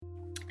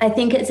I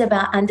think it's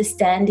about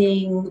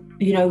understanding,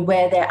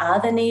 where there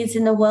are the needs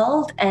in the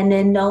world, and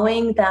then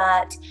knowing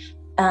that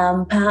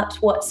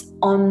perhaps what's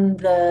on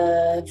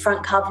the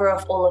front cover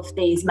of all of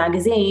these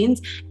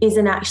magazines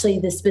isn't actually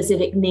the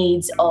specific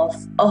needs of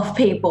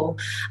people.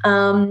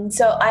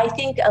 So I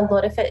think a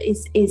lot of it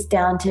is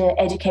down to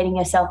educating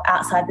yourself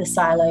outside the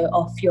silo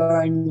of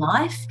your own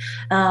life,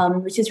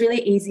 which is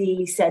really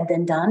easy said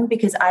than done,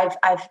 because I've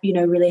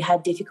really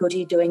had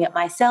difficulty doing it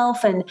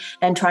myself and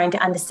trying to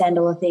understand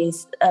all of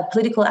these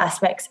political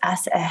aspects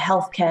as a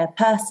healthcare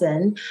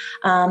person,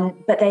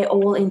 but they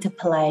all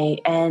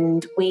interplay,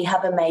 and we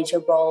have a major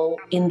role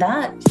in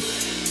that.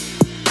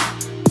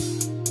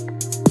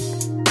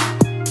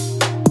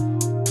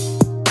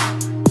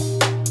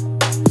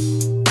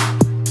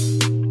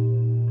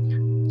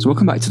 So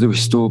welcome back to the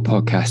Restore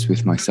podcast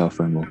with myself,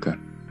 Rowan Walker.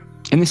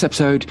 In this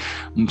episode,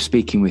 I'm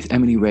speaking with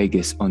Emily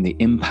Regis on the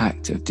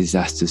impact of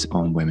disasters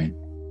on women.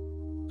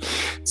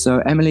 So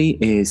Emily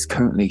is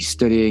currently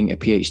studying a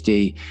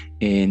PhD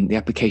in the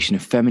application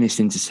of feminist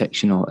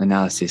intersectional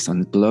analysis on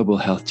the global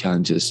health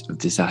challenges of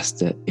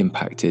disaster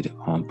impacted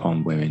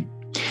upon women.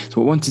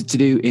 So what I wanted to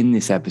do in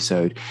this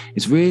episode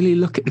is really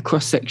look at the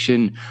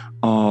cross-section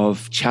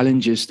of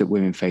challenges that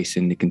women face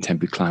in the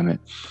contemporary climate,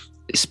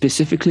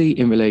 specifically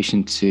in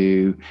relation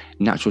to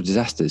natural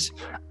disasters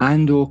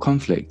and or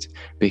conflict,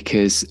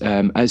 because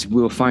as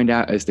we'll find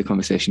out as the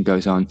conversation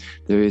goes on,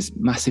 there is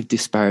massive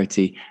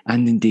disparity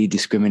and indeed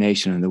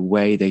discrimination in the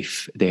way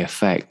they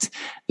affect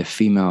the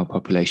female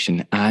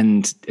population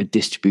and a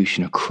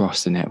distribution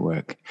across the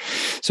network.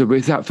 So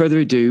without further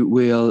ado,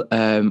 we'll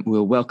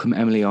welcome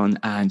Emily on,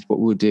 and what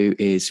we'll do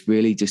is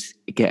really just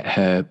get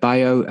her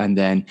bio and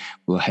then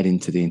we'll head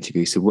into the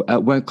interview. So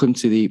welcome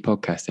to the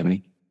podcast,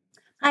 Emily.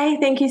 Hi,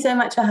 thank you so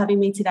much for having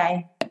me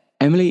today.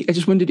 Emily, I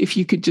just wondered if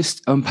you could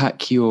just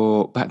unpack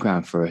your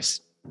background for us.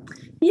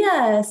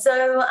 Yeah,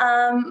 so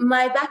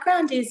my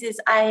background is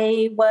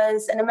I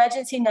was an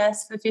emergency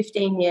nurse for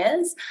 15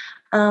 years.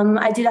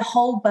 I did a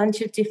whole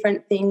bunch of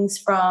different things,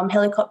 from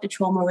helicopter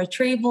trauma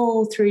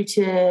retrieval through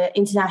to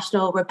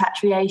international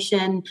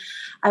repatriation.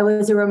 I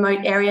was a remote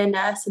area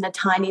nurse in a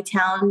tiny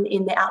town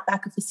in the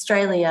outback of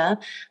Australia.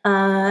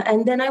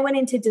 And then I went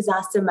into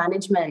disaster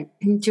management.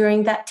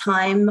 During that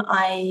time,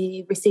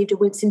 I received a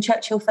Winston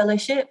Churchill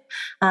Fellowship,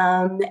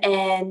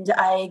 and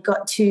I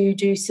got to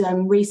do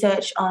some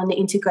research on the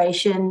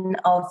integration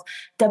of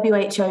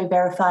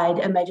WHO-verified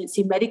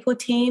emergency medical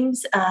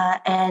teams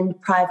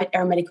and private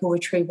aeromedical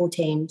retrieval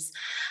teams.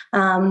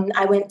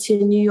 I went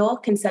to New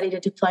York and studied a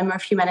diploma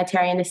of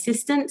humanitarian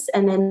assistance,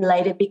 and then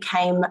later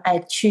became a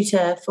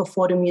tutor for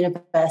Fordham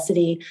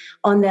University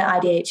on their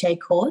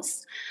IDHA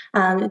course.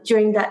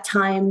 During that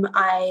time,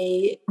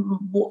 I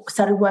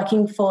started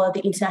working for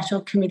the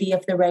International Committee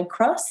of the Red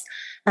Cross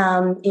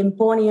in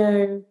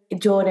Borneo,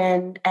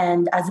 Jordan,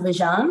 and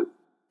Azerbaijan.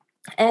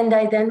 And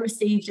I then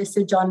received a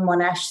Sir John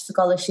Monash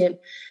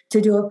scholarship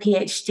to do a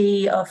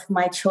PhD of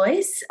my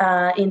choice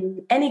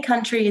in any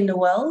country in the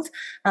world.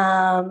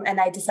 And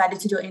I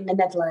decided to do it in the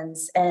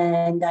Netherlands.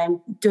 And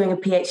I'm doing a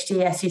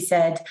PhD, as you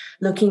said,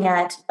 looking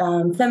at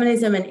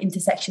feminism and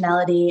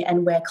intersectionality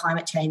and where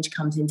climate change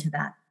comes into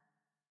that.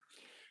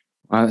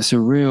 It's a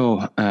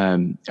real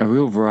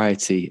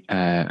variety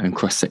and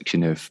cross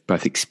section of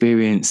both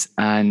experience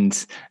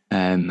and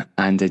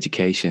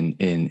education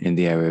in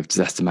the area of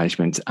disaster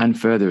management and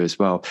further as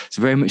well.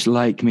 So very much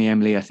like me,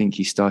 Emily, I think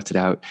you started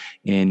out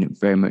in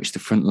very much the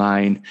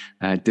frontline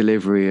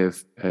delivery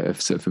of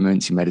sort of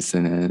emergency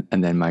medicine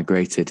and then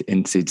migrated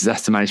into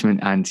disaster management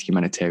and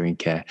humanitarian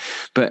care.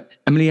 But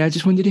Emily, I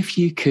just wondered if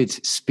you could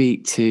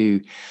speak to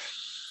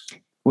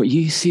what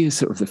you see as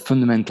sort of the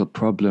fundamental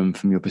problem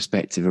from your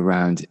perspective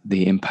around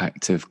the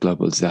impact of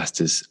global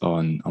disasters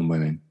on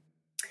women.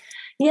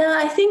 Yeah,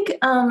 I think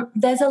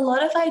there's a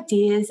lot of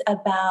ideas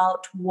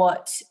about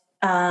what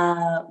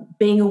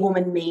being a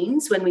woman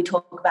means when we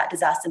talk about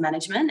disaster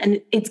management, and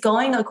it's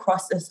going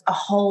across a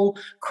whole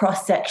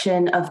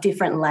cross-section of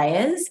different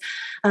layers.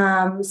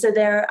 So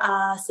there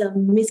are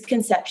some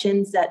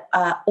misconceptions that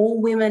all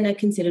women are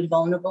considered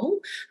vulnerable,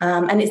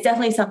 and it's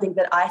definitely something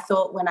that I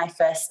thought when I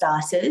first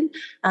started.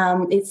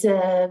 It's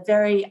a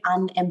very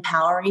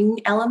unempowering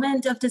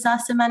element of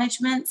disaster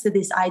management. So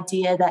this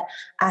idea that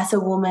as a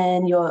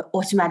woman, you're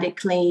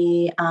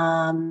automatically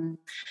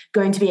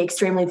going to be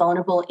extremely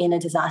vulnerable in a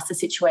disaster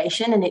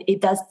situation, and it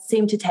does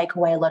seem to take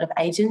away a lot of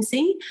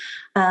agency.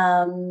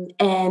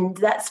 And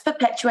that's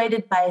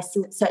perpetuated by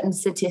certain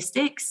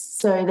statistics.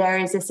 So there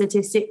is a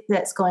statistic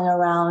that's going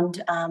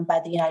around by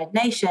the United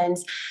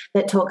Nations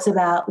that talks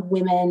about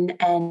women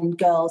and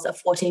girls are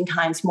 14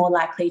 times more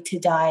likely to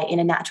die in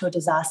a natural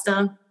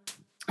disaster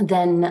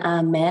than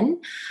men.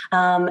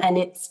 And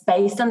it's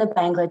based on the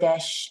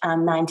Bangladesh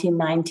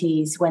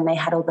 1990s when they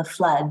had all the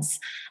floods.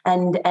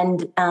 And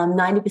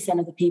 90%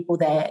 of the people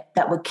there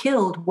that were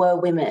killed were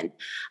women.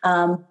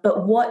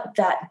 But what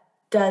that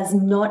does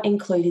not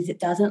include is it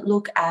doesn't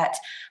look at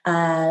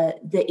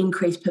the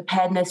increased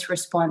preparedness,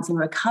 response and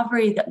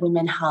recovery that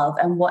women have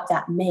and what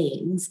that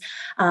means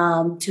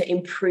to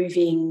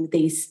improving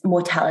these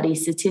mortality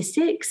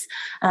statistics.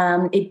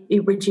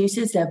 It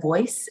reduces their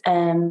voice,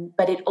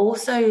 but it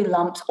also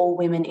lumps all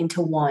women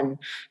into one.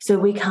 So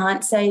we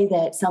can't say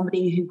that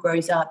somebody who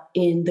grows up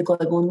in the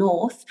global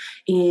north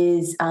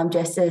is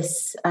just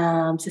as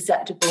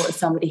susceptible as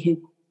somebody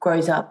who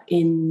grows up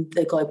in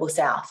the global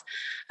south.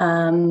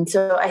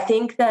 So I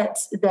think that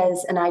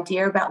there's an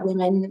idea about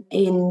women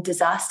in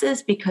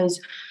disasters because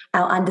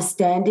our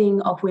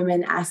understanding of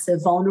women as a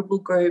vulnerable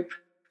group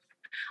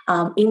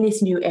in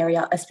this new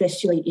area,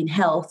 especially in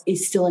health,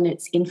 is still in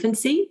its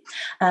infancy.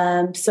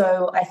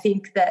 So I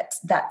think that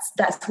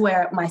that's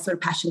where my sort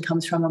of passion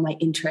comes from and my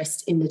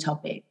interest in the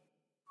topic.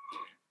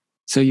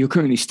 So you're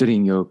currently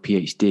studying your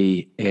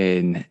PhD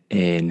in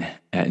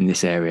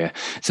this area.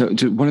 So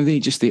one of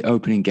the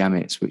opening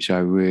gametes, which I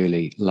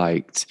really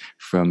liked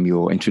from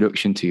your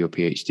introduction to your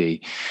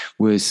PhD,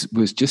 was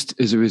just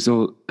as a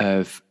result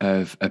of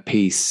a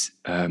piece,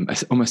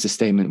 almost a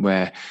statement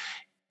where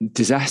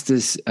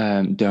disasters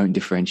don't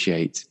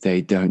differentiate, they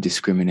don't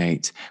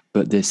discriminate,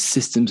 but there's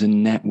systems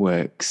and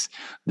networks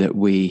that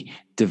we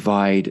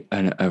divide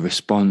a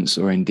response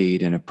or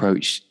indeed an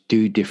approach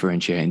do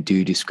differentiate and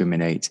do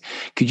discriminate.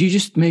 Could you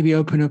just maybe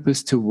open up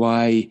as to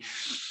why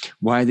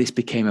this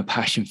became a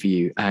passion for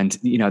you? And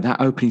that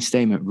opening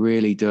statement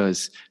really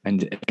does,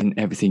 and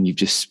everything you've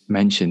just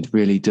mentioned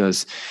really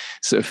does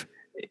sort of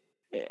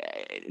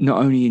not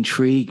only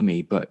intrigue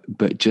me,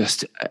 but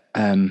just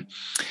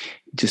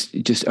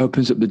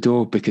opens up the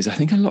door, because I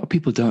think a lot of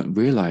people don't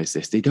realize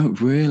this. They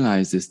don't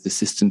realize this, the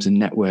systems and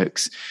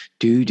networks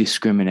do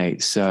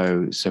discriminate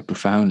so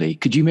profoundly.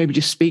 Could you maybe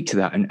just speak to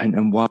that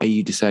and why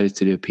you decided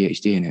to do a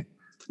PhD in it?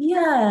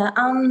 Yeah,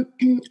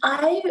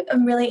 I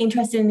am really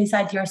interested in this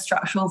idea of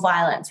structural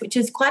violence, which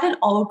is quite an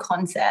old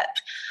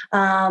concept,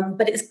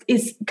 but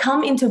it's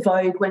come into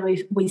vogue when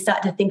we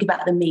start to think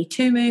about the Me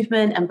Too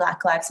movement and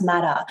Black Lives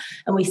Matter,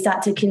 and we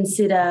start to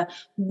consider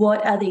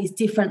what are these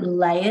different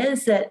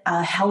layers that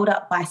are held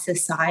up by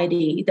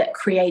society that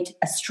create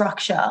a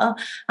structure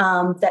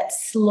that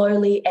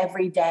slowly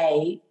every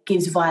day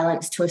gives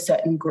violence to a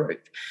certain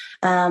group.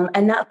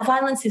 And that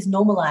violence is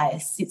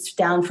normalized. It's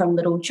down from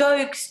little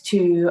jokes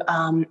to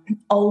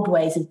old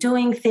ways of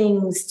doing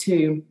things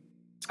to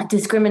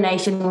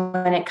discrimination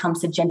when it comes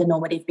to gender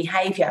normative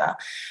behaviour.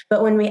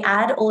 But when we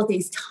add all of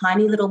these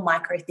tiny little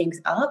micro things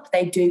up,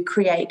 they do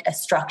create a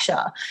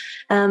structure.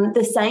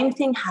 The same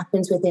thing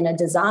happens within a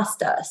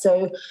disaster.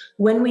 So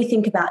when we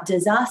think about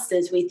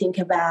disasters, we think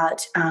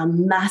about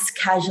mass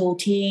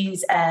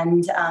casualties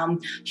and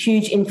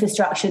huge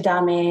infrastructure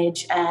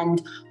damage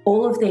and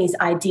all of these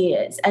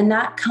ideas. And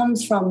that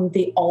comes from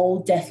the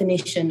old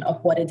definition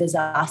of what a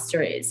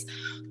disaster is.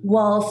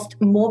 Whilst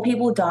more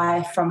people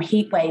die from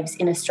heat waves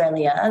in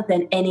Australia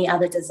than any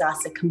other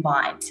disaster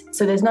combined.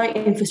 So there's no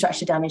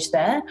infrastructure damage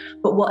there,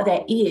 but what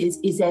there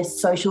is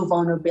there's social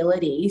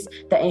vulnerabilities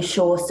that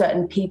ensure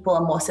certain people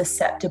are more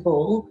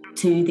susceptible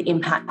to the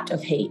impact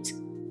of heat.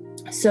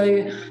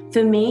 So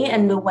for me,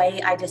 and the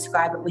way I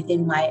describe it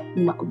within my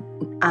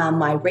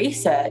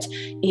research,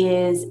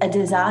 is a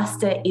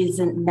disaster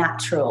isn't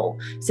natural.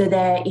 So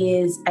there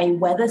is a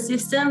weather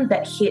system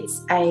that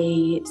hits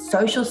a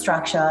social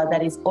structure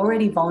that is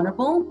already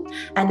vulnerable,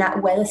 and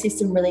that weather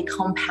system really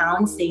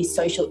compounds these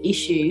social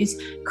issues,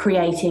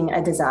 creating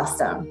a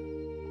disaster.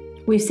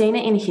 We've seen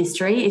it in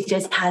history, it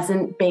just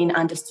hasn't been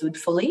understood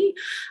fully.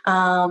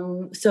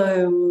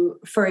 So,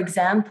 for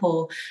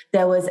example,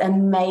 there was a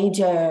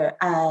major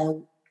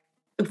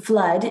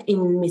flood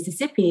in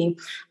Mississippi,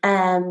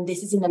 and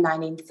this is in the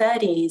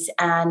 1930s,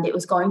 and it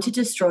was going to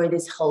destroy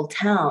this whole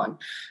town.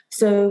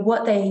 So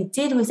what they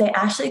did was they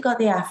actually got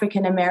the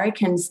African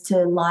Americans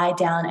to lie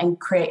down and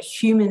create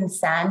human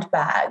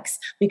sandbags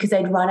because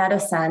they'd run out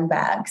of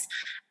sandbags.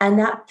 And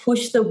that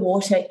pushed the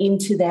water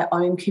into their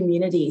own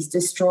communities,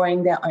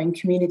 destroying their own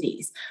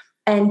communities.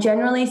 And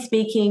generally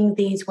speaking,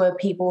 these were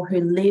people who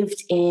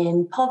lived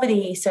in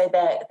poverty, so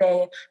that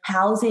their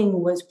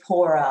housing was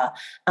poorer.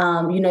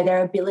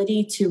 Their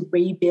ability to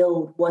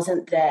rebuild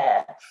wasn't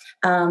there.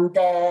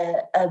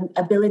 Their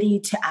ability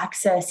to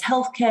access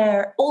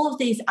healthcare, all of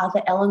these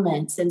other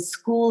elements, and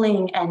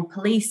schooling and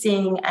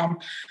policing,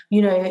 and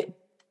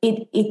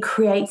it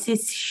creates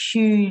this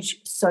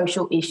huge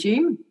social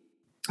issue.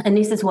 And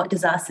this is what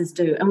disasters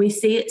do. And we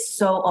see it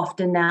so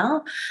often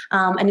now.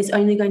 And it's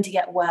only going to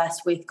get worse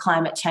with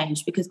climate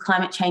change, because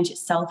climate change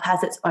itself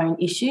has its own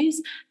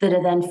issues that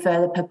are then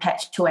further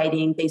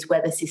perpetuating these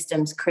weather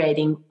systems,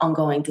 creating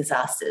ongoing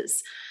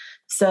disasters.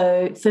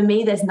 So for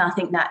me, there's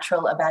nothing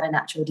natural about a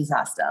natural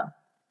disaster.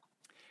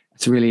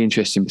 It's a really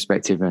interesting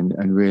perspective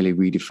and really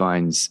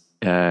redefines,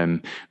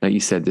 like you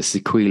said, the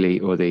sequelae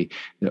or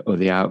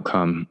the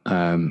outcome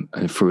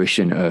and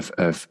fruition of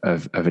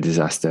a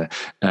disaster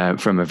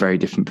from a very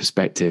different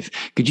perspective.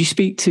 Could you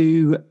speak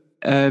to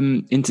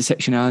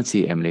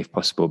intersectionality, Emily, if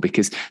possible?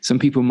 Because some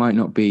people might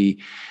not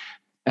be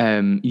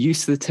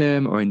used to the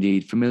term, or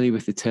indeed familiar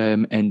with the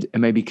term? And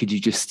maybe could you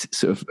just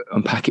sort of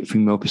unpack it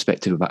from your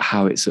perspective about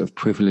how it sort of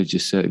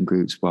privileges certain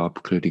groups while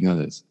precluding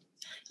others?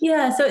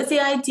 Yeah, so it's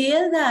the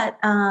idea that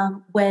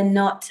we're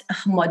not a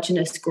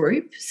homogenous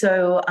group.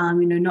 So,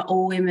 not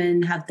all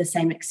women have the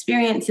same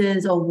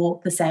experiences or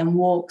walk the same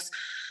walks.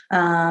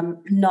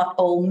 Not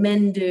all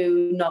men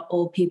do, not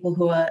all people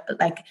who are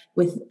like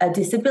with a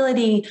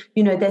disability,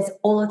 there's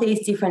all of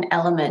these different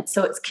elements.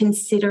 So it's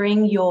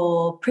considering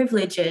your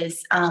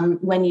privileges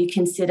when you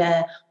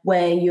consider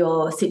where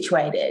you're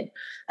situated.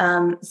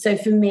 So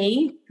for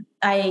me,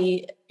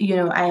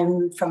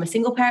 I'm from a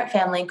single parent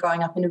family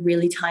growing up in a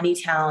really tiny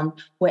town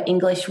where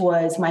English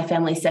was my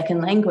family's second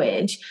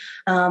language.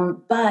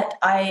 But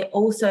I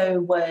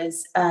also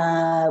was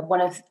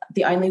one of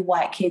the only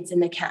white kids in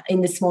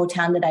the small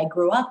town that I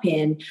grew up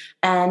in.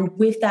 And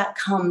with that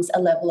comes a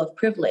level of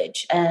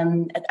privilege.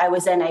 I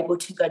was then able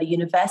to go to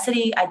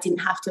university. I didn't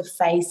have to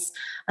face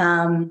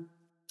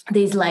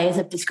these layers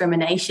of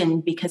discrimination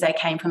because I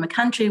came from a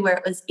country where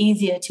it was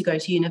easier to go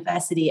to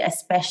university,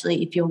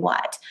 especially if you're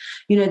white.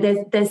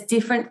 There's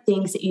different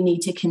things that you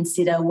need to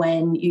consider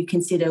when you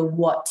consider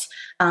what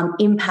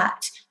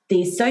impact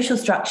these social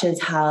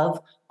structures have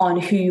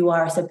on who you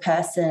are as a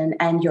person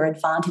and your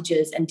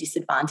advantages and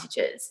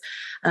disadvantages.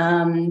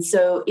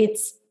 So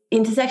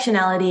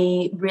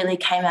intersectionality really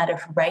came out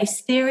of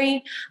race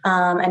theory,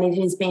 and it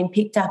has been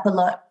picked up a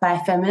lot by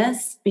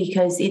feminists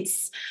because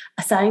it's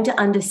starting to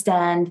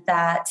understand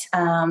that,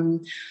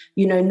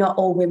 not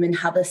all women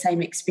have the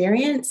same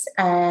experience,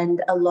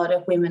 and a lot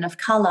of women of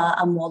colour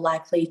are more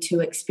likely to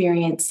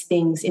experience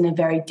things in a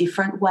very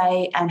different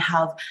way and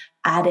have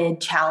added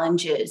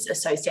challenges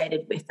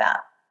associated with that.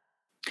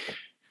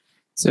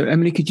 So,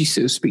 Emily, could you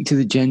sort of speak to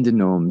the gender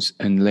norms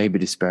and labour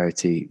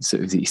disparity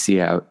sort of that you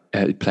see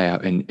play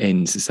out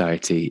in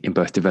society in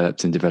both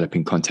developed and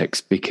developing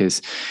contexts?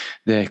 Because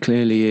there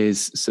clearly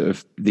is sort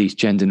of these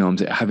gender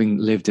norms, having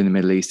lived in the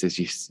Middle East as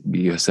you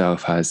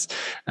yourself has,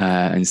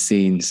 and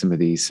seen some of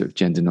these sort of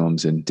gender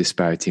norms and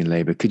disparity in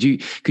labour. Could you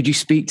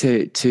speak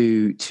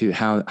to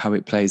how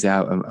it plays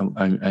out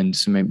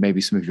and maybe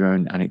some of your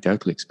own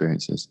anecdotal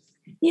experiences?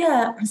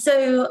 Yeah,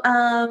 so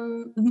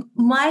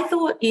my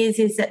thought is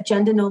that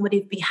gender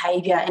normative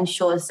behaviour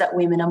ensures that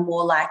women are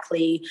more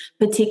likely,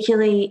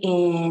 particularly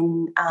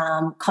in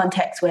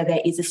contexts where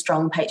there is a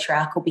strong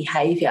patriarchal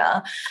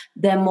behaviour,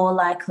 they're more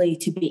likely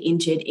to be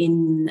injured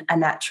in a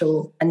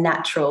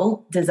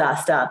natural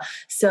disaster.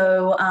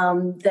 So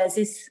there's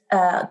this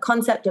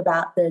concept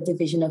about the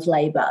division of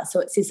labour.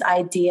 So it's this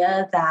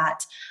idea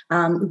that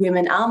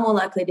women are more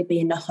likely to be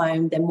in the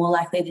home, they're more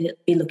likely to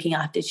be looking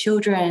after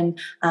children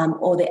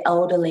or the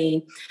elderly.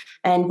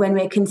 And when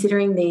we're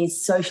considering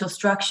these social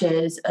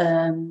structures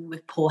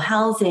with poor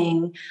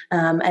housing,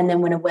 and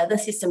then when a weather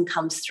system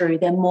comes through,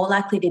 they're more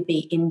likely to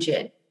be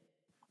injured.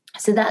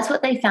 So that's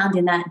what they found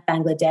in that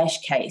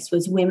Bangladesh case,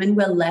 was women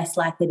were less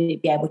likely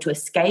to be able to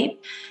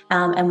escape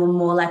and were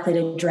more likely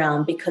to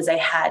drown because they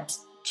had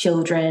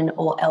children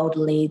or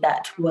elderly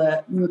that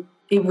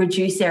it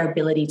reduced their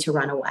ability to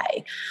run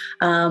away.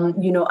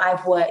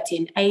 I've worked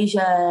in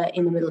Asia,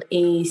 in the Middle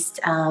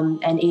East,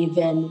 and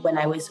even when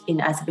I was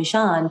in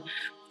Azerbaijan,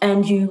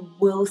 and you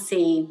will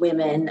see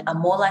women are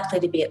more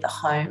likely to be in the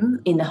home,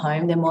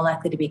 they're more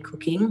likely to be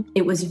cooking.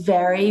 It was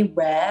very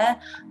rare,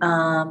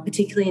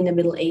 particularly in the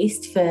Middle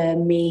East, for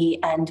me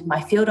and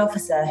my field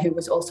officer, who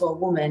was also a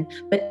woman,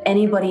 but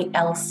anybody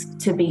else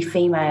to be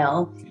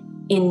female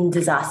in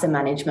disaster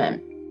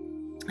management.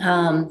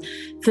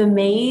 For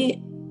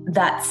me,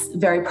 that's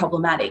very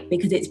problematic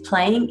because it's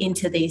playing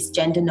into these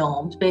gender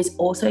norms, but it's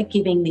also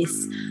giving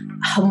this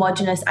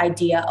homogenous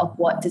idea of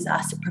what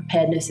disaster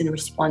preparedness and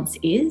response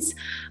is.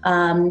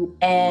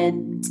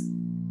 And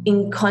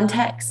in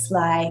contexts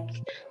like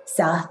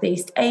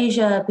Southeast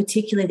Asia,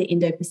 particularly the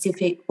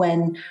Indo-Pacific,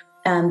 when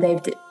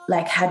they've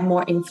had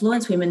more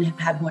influence, women have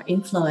had more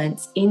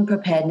influence in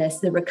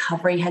preparedness, the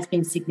recovery has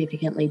been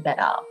significantly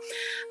better.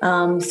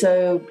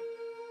 So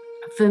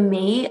for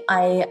me,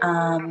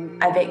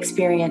 I've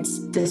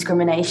experienced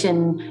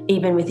discrimination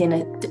even within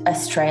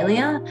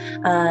Australia.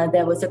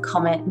 There was a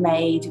comment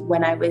made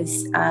when I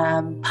was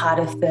part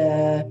of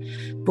the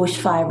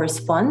bushfire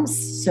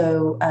response.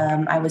 So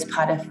I was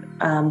part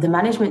of the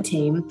management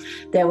team.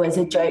 There was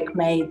a joke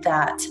made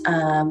that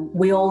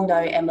we all know,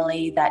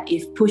 Emily, that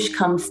if push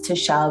comes to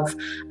shove,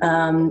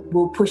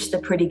 we'll push the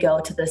pretty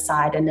girl to the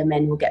side and the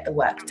men will get the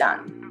work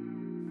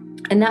done.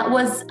 And that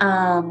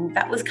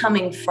was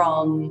coming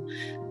from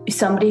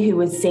somebody who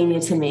was senior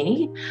to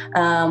me.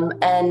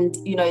 And,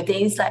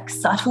 these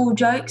subtle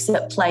jokes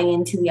that play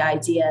into the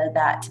idea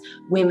that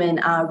women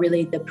are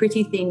really the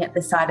pretty thing at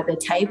the side of the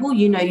table.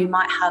 You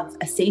might have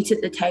a seat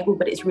at the table,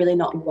 but it's really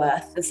not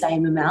worth the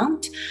same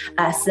amount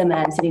as the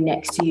man sitting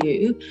next to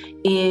you,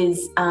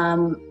 is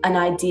an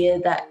idea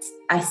that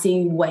I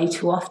see way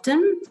too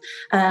often.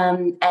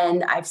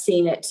 And I've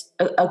seen it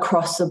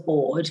across the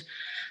board.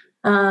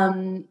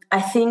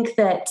 I think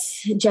that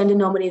gender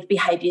normative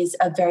behaviours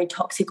are very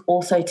toxic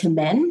also to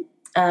men.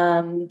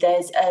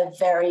 There's a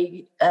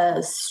very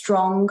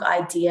strong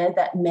idea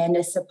that men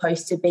are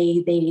supposed to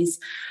be these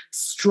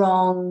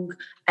strong,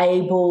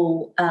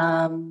 able,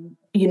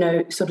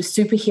 sort of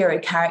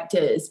superhero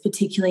characters,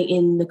 particularly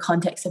in the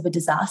context of a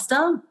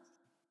disaster.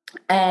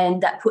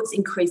 And that puts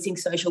increasing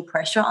social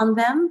pressure on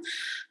them.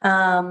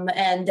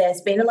 And there's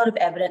been a lot of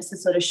evidence to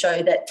sort of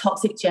show that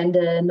toxic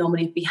gender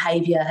normative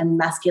behaviour and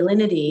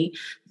masculinity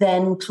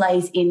then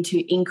plays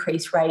into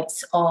increased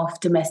rates of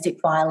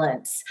domestic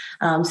violence.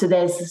 So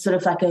there's sort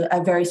of like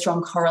a very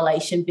strong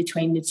correlation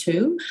between the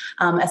two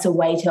as a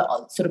way to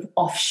sort of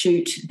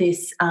offshoot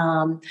this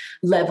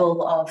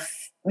level of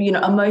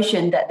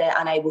emotion that they're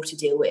unable to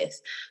deal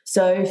with.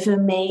 So for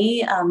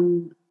me,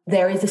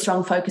 there is a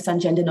strong focus on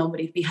gender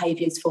normative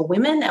behaviours for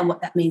women and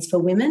what that means for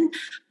women.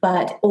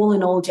 But all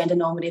in all, gender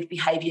normative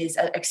behaviours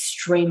are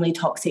extremely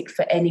toxic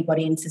for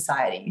anybody in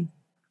society.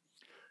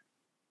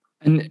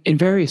 And in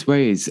various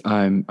ways,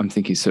 I'm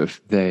thinking sort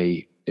of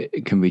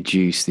it can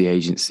reduce the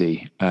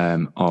agency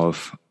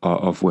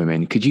of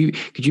women. Could you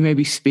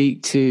maybe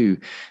speak to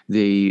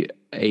the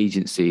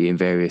agency in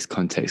various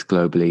contexts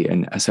globally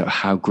and sort of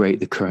how great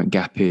the current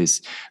gap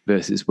is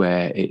versus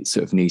where it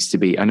sort of needs to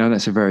be? I know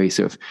that's a very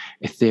sort of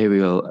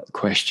ethereal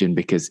question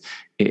because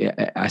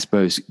I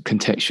suppose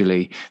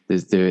contextually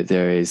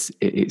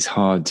it's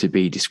hard to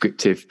be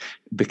descriptive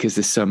because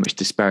there's so much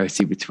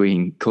disparity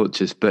between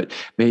cultures, but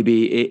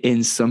maybe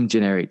in some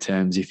generic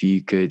terms, if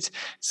you could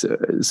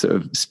sort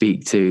of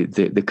speak to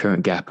the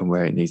current gap and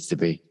where it needs to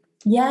be.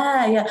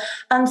 Yeah.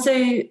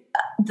 So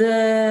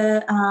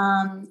the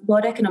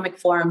World Economic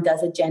Forum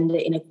does a gender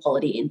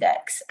inequality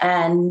index,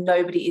 and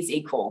nobody is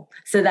equal.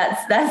 So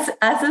that's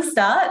as a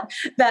start.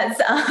 That's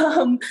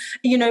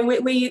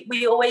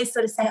we always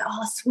sort of say,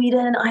 oh,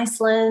 Sweden,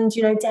 Iceland,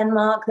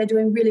 Denmark, they're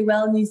doing really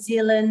well, New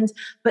Zealand,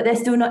 but they're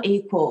still not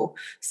equal.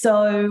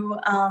 So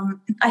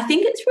I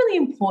think it's really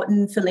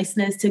important for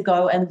listeners to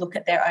go and look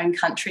at their own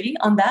country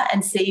on that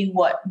and see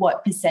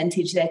what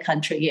percentage their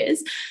country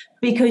is,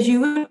 because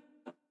you would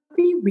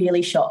be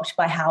really shocked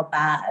by how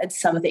bad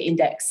some of the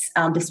index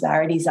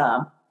disparities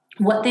are.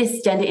 What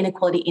this gender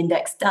inequality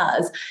index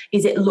does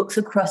is it looks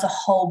across a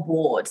whole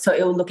board. So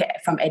it will look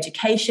at from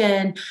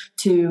education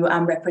to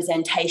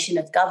representation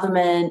of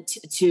government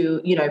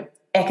to,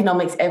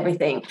 economics,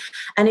 everything.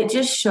 And it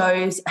just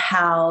shows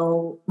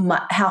how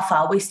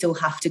far we still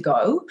have to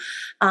go.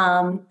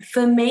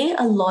 For me,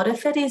 a lot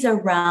of it is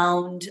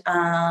around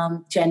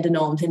gender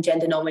norms and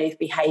gender normative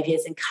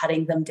behaviours and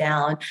cutting them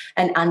down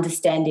and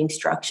understanding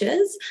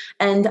structures.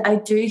 And I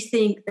do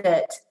think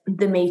that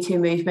the Me Too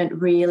movement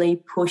really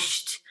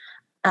pushed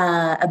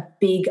a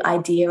big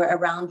idea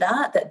around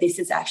that this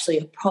is actually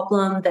a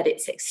problem, that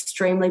it's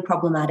extremely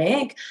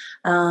problematic.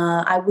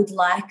 I would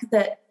like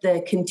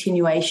the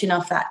continuation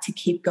of that to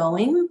keep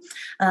going.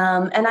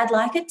 And I'd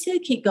like it to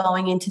keep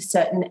going into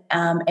certain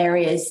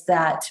areas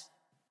that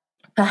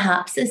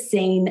perhaps are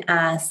seen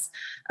as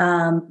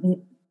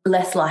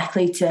less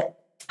likely to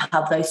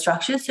have those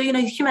structures. So,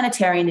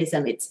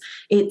 humanitarianism,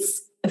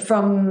 it's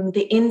from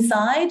the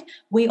inside,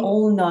 we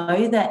all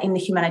know that in the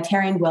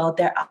humanitarian world,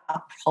 there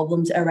are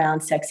problems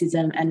around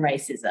sexism and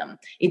racism.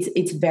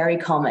 It's very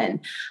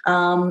common.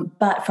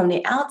 But from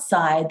the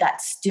outside,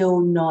 that's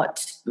still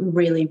not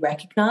really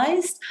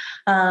recognised.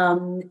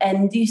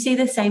 And you see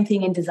the same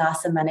thing in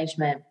disaster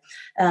management.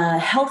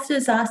 Health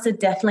disaster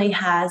definitely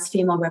has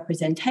female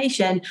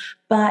representation,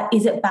 but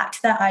is it back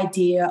to that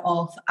idea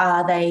of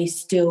are they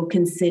still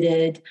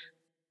considered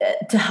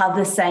to have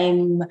the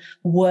same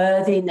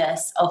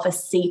worthiness of a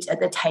seat at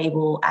the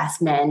table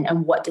as men,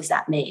 and what does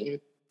that mean?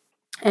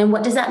 And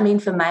what does that mean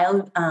for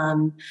male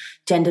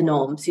gender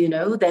norms?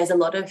 There's a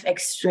lot of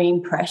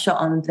extreme pressure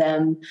on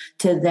them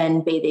to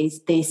then be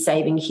these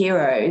saving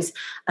heroes.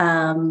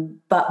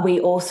 But we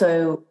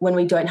also, when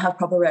we don't have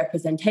proper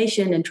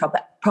representation and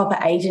proper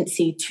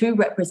agency to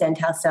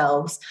represent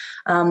ourselves,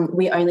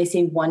 we only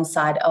see one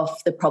side of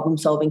the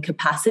problem-solving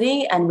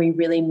capacity, and we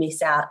really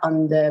miss out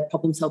on the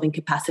problem-solving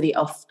capacity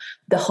of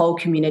the whole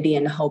community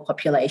and the whole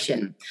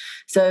population.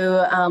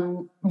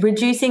 So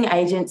reducing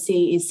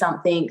agency is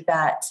something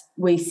that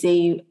we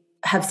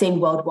have seen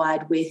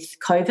worldwide with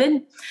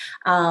COVID,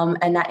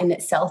 and that in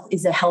itself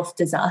is a health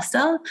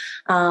disaster.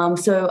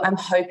 So I'm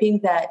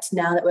hoping that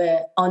now that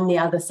we're on the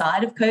other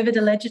side of COVID,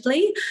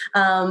 allegedly,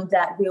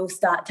 that we'll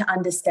start to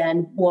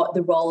understand what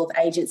the role of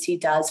agency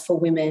does for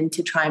women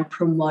to try and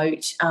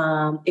promote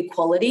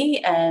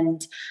equality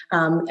and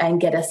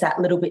get us that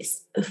little bit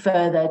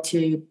further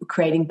to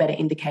creating better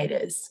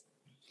indicators.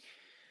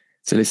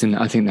 So listen,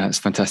 I think that's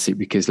fantastic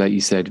because, like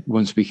you said,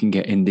 once we can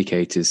get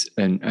indicators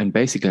and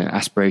basically an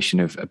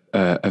aspiration of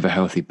a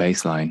healthy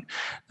baseline,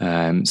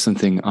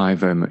 something I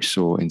very much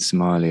saw in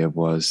Somalia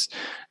was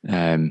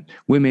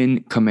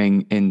women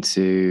coming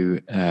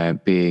into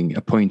being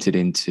appointed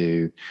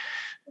into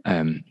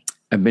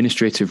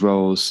administrative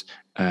roles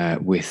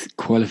with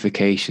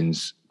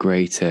qualifications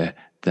greater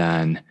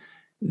than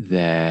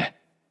their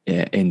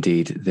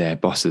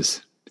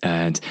bosses.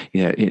 and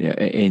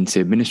into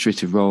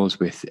administrative roles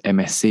with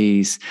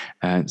MSCs,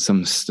 and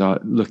some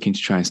start looking to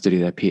try and study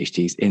their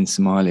PhDs in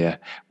Somalia,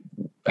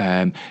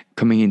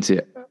 coming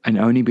into and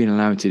only being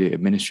allowed to do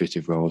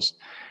administrative roles.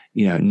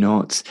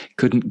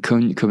 Couldn't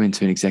come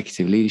into an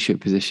executive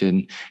leadership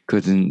position,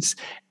 couldn't,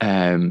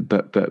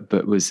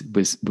 but was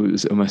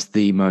almost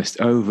the most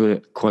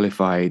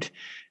overqualified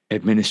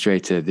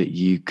administrator that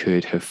you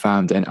could have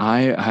found. And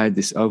I had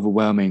this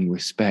overwhelming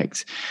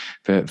respect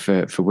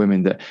for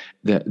women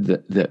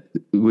that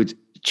would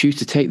choose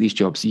to take these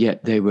jobs,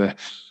 yet they were,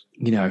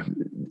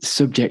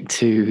 subject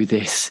to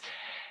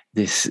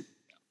this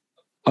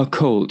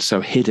occult,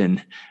 so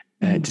hidden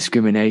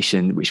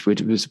discrimination, which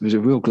was a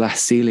real glass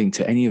ceiling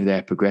to any of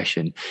their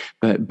progression.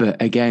 But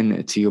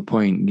again, to your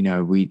point,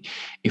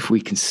 if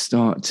we can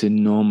start to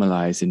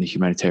normalize in the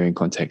humanitarian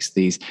context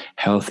these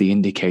healthy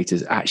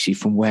indicators, actually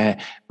from where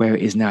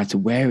it is now to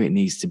where it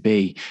needs to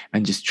be,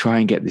 and just try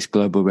and get this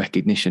global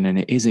recognition. And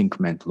it is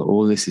incremental.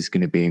 All this is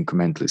going to be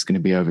incremental. It's going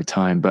to be over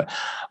time. But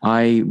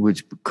I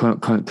would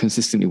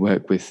consistently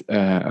work with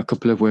a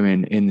couple of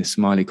women in the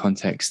Somali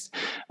context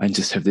and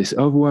just have this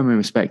overwhelming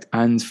respect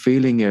and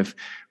feeling of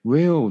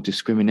real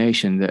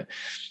discrimination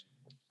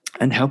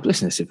and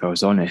helplessness, if I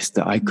was honest,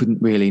 that I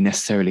couldn't really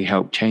necessarily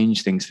help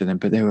change things for them.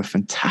 But they were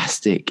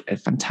fantastic,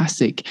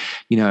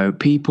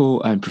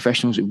 people and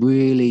professionals,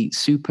 really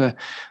super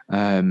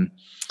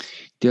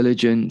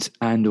diligent,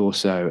 and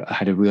also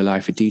had a real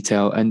eye for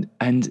detail,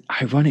 and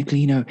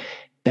ironically,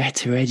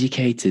 better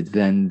educated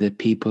than the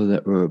people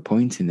that were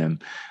appointing them.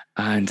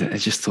 And I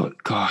just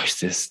thought, gosh,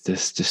 there's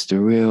just a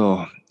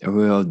real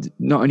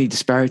not only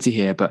disparity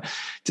here, but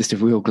just a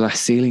real glass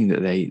ceiling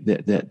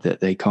that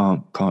they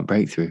can't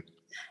break through.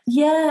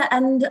 Yeah,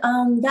 and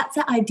that's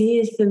the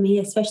idea for me,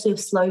 especially of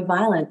slow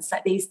violence,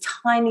 like these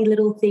tiny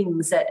little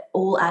things that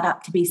all add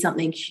up to be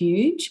something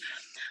huge.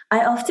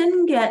 I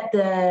often get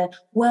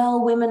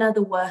women are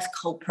the worst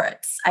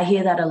culprits. I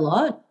hear that a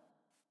lot.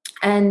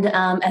 And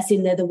as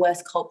in they're the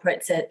worst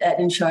culprits at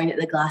ensuring that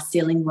the glass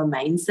ceiling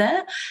remains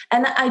there.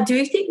 And I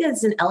do think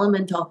there's an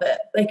element of it,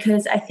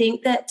 because I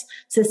think that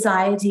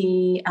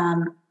society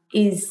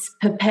is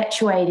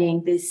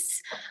perpetuating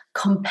this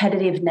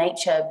competitive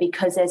nature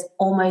because there's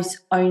almost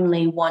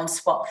only one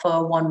spot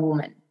for one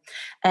woman.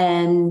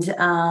 And,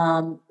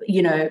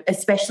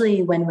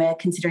 especially when we're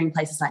considering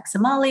places like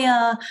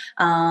Somalia,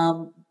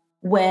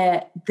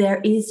 where there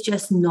is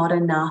just not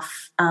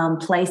enough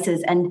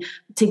places. And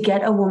to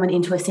get a woman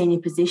into a senior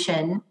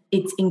position,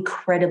 it's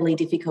incredibly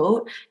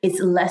difficult. It's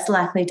less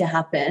likely to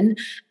happen.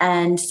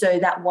 And so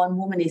that one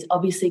woman is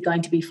obviously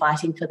going to be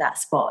fighting for that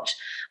spot.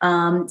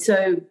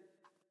 So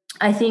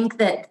I think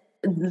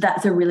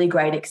that's a really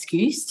great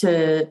excuse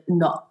to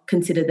not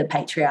consider the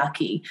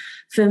patriarchy.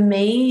 For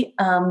me,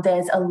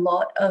 there's a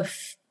lot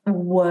of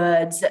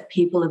words that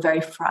people are very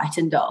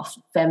frightened of: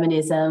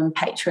 feminism,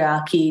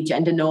 patriarchy,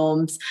 gender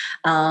norms,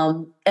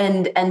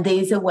 and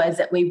these are words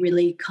that we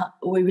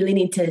really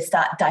need to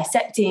start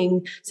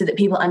dissecting so that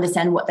people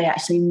understand what they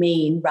actually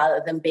mean,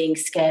 rather than being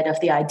scared of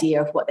the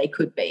idea of what they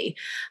could be.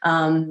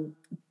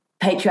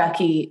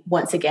 Patriarchy,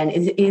 once again,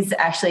 is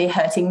actually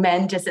hurting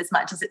men just as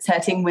much as it's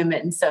hurting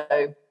women.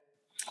 So,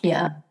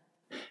 yeah.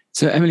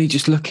 So, Emily,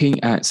 just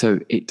looking at, so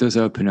it does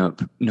open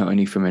up not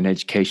only from an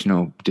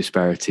educational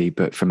disparity,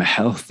 but from a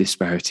health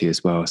disparity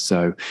as well.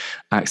 So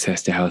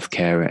access to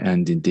healthcare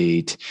and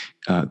indeed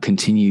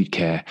continued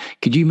care.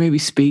 Could you maybe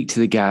speak to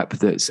the gap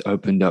that's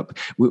opened up?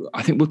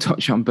 I think we'll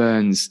touch on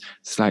burns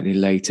slightly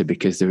later,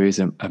 because there is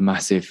a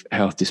massive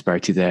health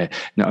disparity there,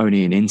 not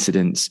only in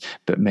incidence,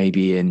 but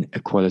maybe in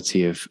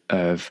equality of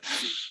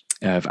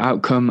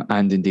outcome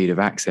and indeed of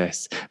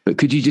access. But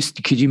could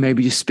you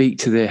maybe just speak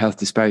to the health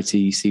disparity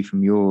you see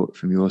from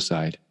your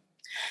side?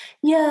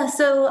 Yeah,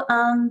 so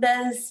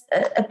there's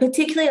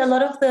particularly a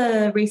lot of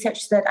the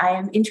research that I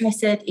am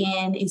interested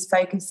in is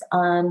focused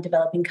on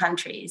developing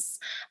countries.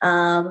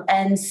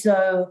 And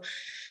so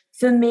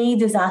for me,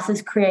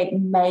 disasters create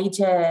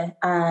major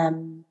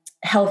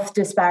health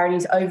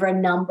disparities over a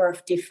number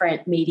of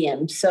different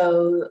mediums.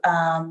 So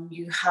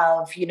you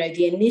have,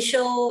 the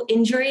initial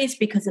injuries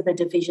because of the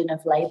division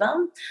of labour.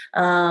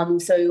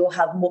 So you'll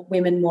have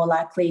women more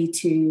likely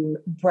to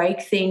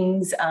break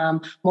things,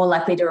 more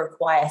likely to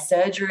require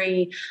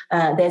surgery.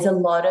 There's a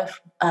lot of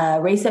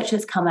research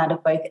that's come out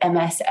of both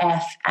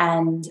MSF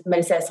and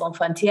Médecins Sans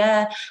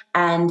Frontières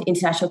and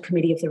International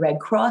Committee of the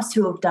Red Cross,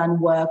 who have done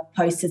work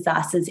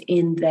post-disasters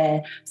in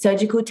their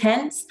surgical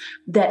tents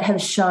that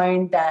have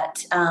shown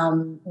that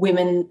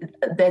women,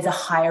 there's a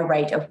higher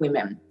rate of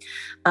women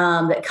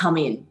that come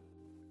in.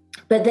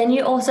 But then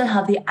you also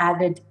have the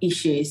added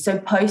issues. So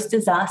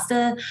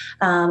post-disaster,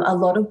 a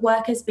lot of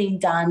work has been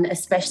done,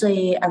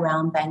 especially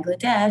around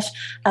Bangladesh,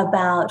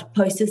 about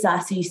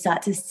post-disaster you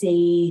start to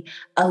see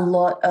a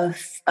lot of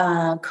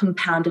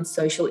compounded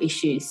social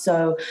issues.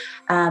 So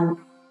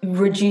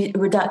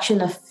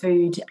reduction of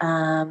food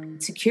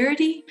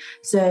security.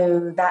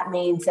 So that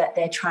means that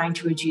they're trying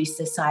to reduce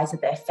the size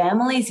of their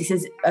families. This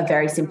is a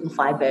very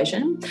simplified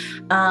version.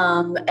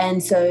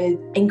 And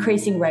so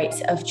increasing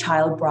rates of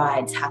child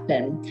brides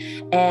happen.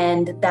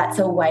 And that's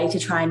a way to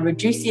try and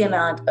reduce the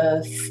amount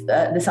of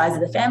the size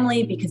of the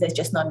family because there's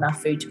just not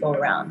enough food to go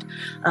around.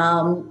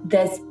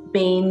 There's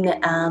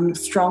been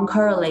strong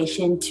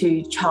correlation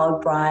to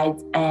child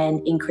brides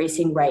and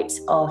increasing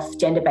rates of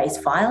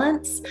gender-based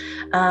violence.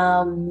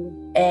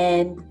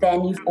 And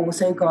then you've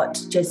also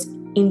got just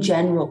in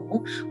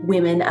general,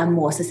 women are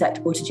more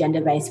susceptible to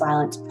gender-based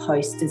violence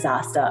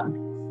post-disaster.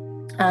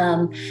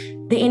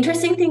 The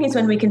interesting thing is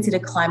when we consider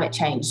climate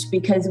change,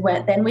 because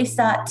then we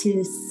start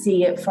to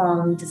see it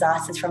from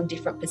disasters from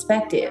different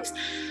perspectives.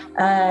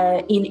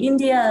 In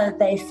India,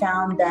 they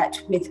found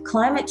that with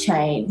climate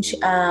change,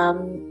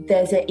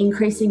 there's an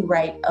increasing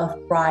rate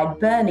of bride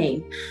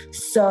burning.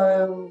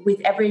 So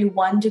with every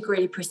 1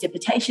 degree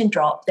precipitation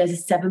drop, there's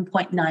a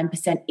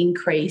 7.9%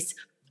 increase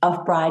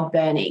of bride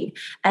burning.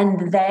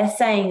 And they're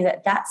saying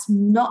that that's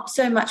not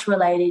so much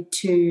related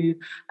to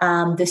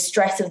the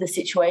stress of the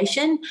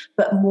situation,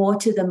 but more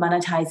to the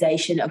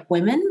monetization of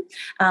women,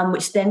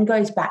 which then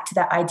goes back to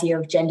that idea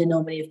of gender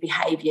normative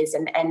behaviours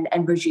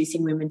and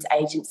reducing women's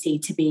agency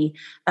to be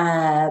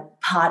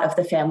part of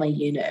the family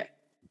unit.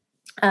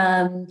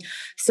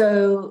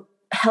 So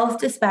health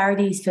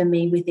disparities for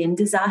me within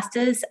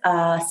disasters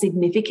are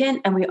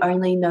significant, and we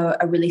only know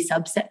a really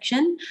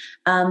subsection.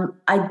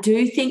 I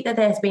do think that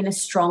there's been a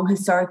strong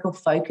historical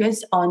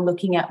focus on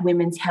looking at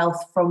women's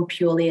health from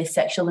purely a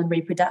sexual and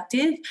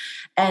reproductive,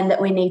 and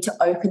that we need to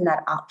open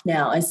that up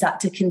now and start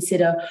to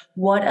consider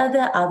what are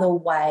the other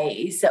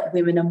ways that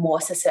women are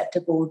more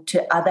susceptible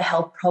to other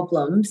health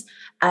problems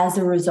as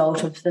a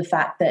result of the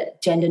fact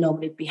that gender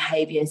normative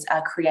behaviours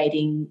are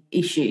creating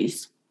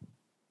issues.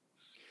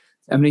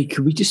 Emily,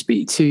 could we just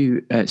speak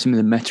to some of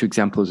the meta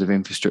examples of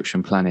infrastructure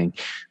and planning?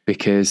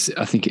 Because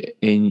I think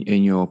in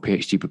your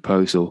PhD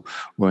proposal,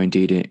 or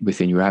indeed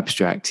within your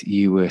abstract,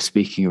 you were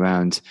speaking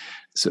around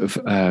sort of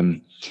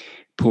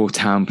poor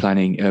town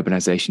planning,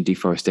 urbanization,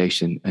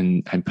 deforestation,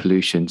 and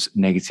pollutions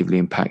negatively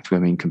impact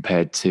women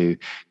compared to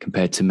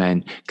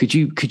men. Could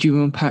you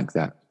unpack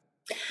that?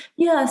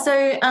 Yeah.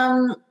 So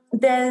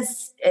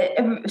there's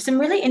some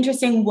really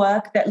interesting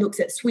work that looks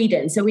at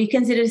Sweden. So we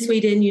consider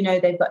Sweden,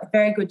 they've got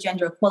very good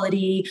gender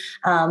equality.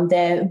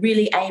 They're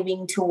really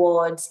aiming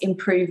towards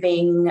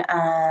improving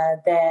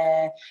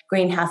their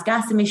greenhouse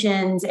gas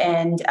emissions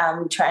and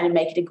trying to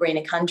make it a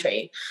greener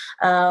country.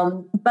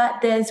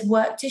 But there's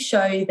work to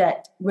show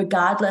that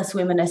regardless,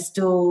 women are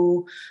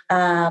still,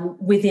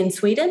 within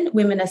Sweden,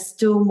 women are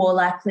still more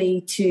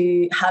likely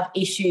to have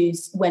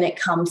issues when it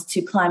comes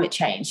to climate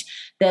change.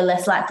 They're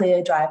less likely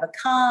to drive a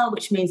car,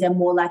 which means they're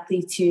more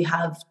likely to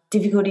have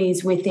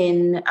difficulties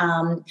within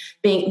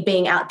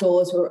being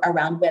outdoors or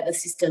around weather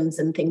systems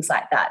and things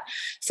like that.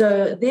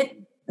 So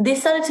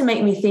this started to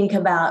make me think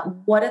about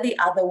what are the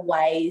other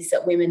ways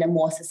that women are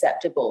more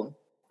susceptible,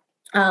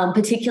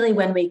 particularly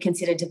when we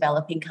consider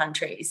developing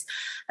countries.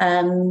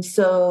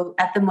 So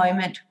at the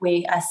moment,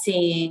 we are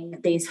seeing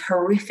these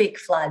horrific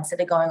floods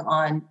that are going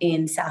on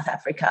in South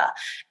Africa.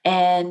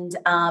 And,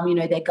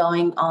 they're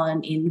going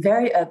on in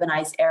very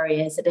urbanized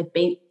areas that have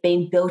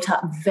been built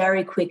up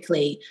very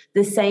quickly.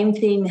 The same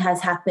thing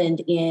has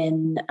happened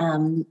in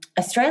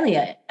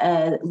Australia,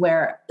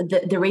 where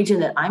the region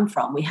that I'm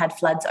from, we had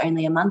floods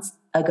only a month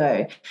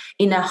ago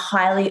in a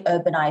highly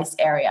urbanized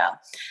area.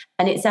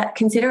 And it's that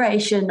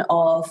consideration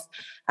of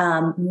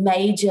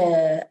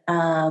major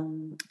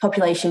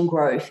population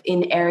growth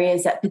in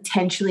areas that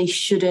potentially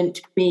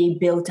shouldn't be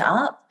built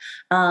up,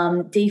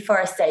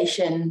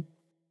 deforestation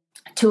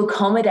to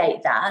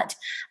accommodate that.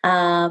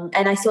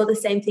 And I saw the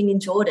same thing in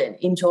Jordan.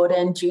 In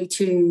Jordan, due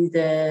to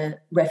the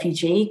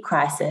refugee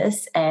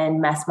crisis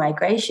and mass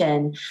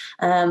migration,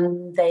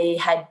 they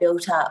had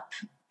built up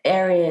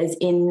areas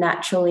in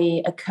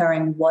naturally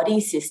occurring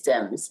wadi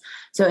systems.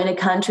 So in a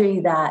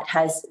country that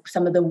has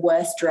some of the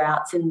worst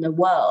droughts in the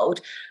world,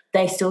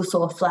 they still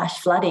saw flash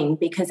flooding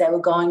because they were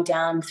going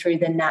down through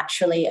the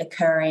naturally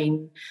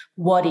occurring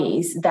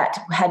wadis that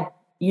had,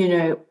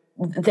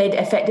 they'd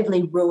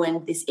effectively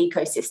ruined this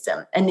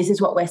ecosystem. And this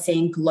is what we're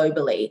seeing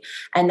globally.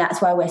 And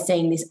that's why we're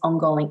seeing this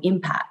ongoing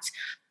impact.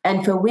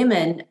 And for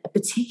women,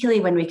 particularly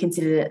when we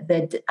consider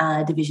the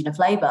division of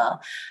labour,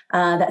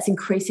 that's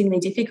increasingly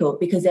difficult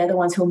because they're the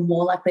ones who are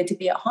more likely to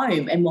be at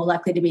home and more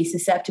likely to be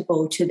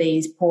susceptible to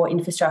these poor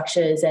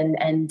infrastructures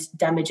and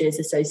damages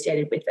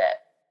associated with it.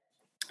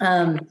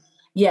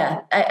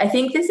 I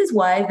think this is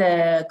why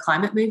the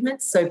climate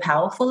movement's so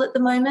powerful at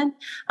the moment.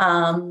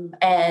 I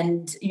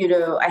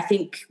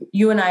think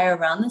you and I are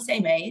around the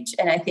same age,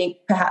 and I think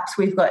perhaps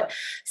we've got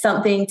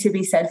something to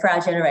be said for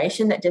our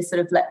generation that just sort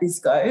of let this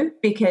go,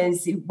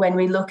 because when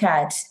we look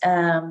at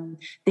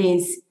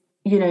these,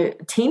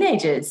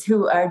 teenagers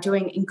who are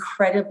doing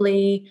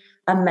incredibly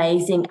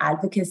amazing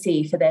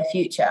advocacy for their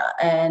future,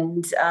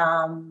 and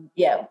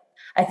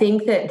I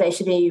think that they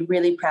should be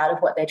really proud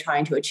of what they're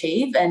trying to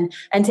achieve and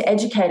to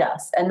educate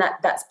us. And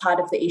that's part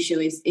of the issue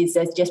is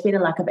there's just been a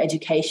lack of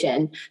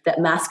education that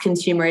mass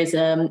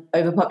consumerism,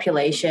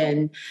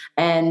 overpopulation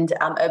and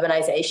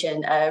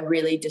urbanization are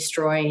really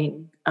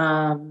destroying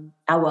our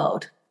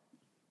world.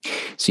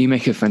 So you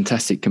make a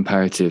fantastic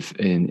comparative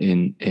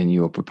in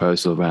your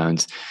proposal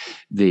around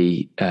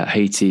the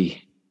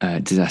Haiti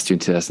disaster in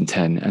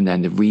 2010, and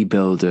then the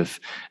rebuild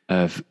of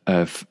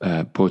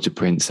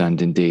Port-au-Prince,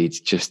 and indeed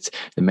just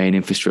the main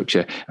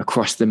infrastructure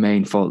across the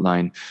main fault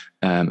line.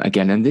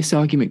 Again, and this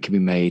argument can be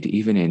made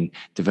even in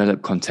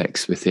developed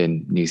contexts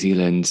within New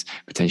Zealand,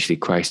 potentially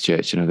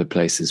Christchurch and other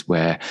places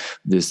where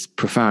there's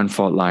profound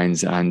fault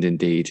lines and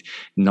indeed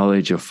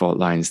knowledge of fault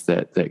lines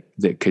that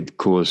could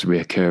cause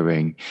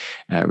reoccurring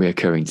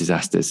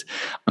disasters.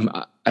 And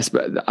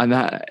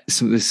that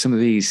some of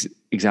these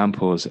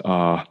examples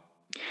are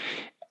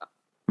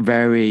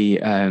very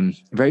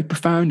very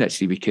profound,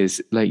 actually,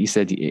 because like you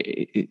said,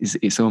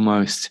 it's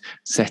almost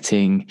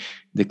setting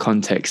the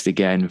context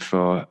again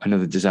for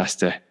another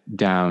disaster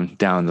down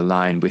the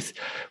line with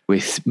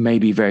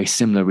maybe very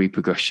similar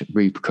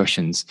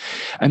repercussions.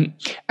 And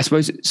I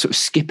suppose sort of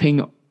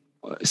skipping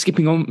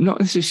on, not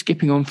necessarily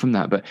skipping on from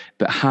that, but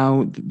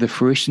how the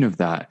fruition of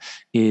that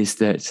is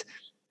that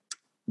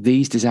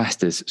these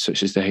disasters,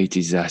 such as the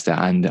Haiti disaster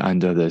and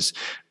others,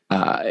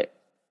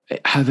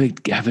 have a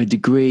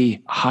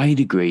high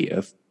degree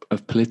of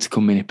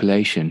political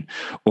manipulation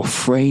or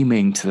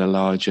framing to the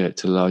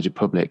larger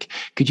public.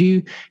 Could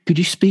you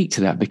speak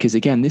to that? Because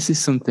again, this is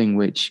something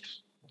which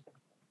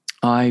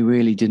I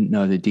really didn't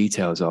know the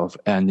details of,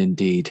 and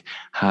indeed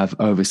have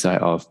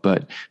oversight of.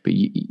 But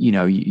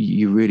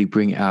you really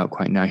bring it out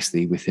quite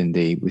nicely within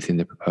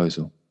the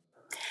proposal.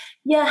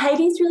 Yeah,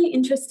 Haiti is really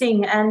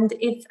interesting, and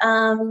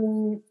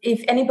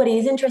if anybody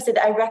is interested,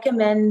 I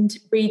recommend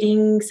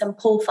reading some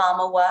Paul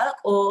Farmer work,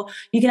 or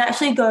you can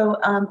actually go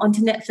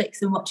onto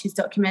Netflix and watch his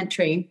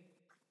documentary.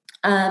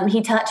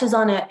 He touches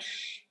on it.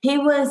 He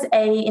was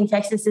a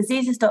infectious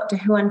diseases doctor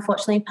who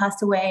unfortunately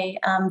passed away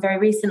very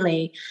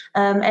recently,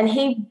 and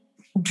he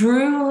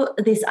drew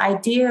this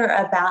idea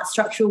about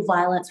structural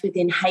violence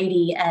within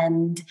Haiti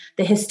and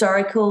the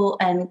historical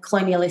and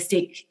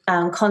colonialistic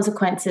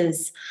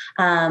consequences.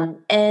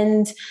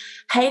 And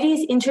Haiti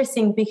is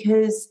interesting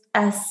because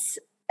as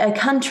a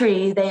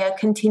country, they are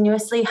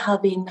continuously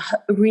having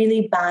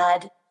really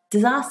bad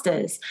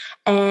disasters.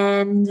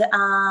 And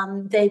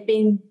they've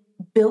been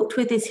built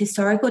with this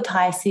historical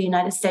ties to the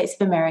United States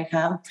of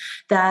America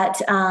that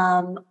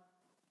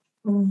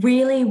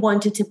really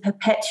wanted to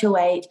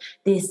perpetuate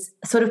this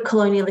sort of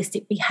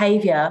colonialistic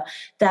behaviour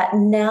that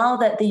now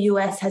that the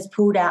US has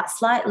pulled out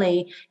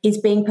slightly is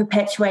being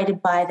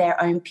perpetuated by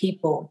their own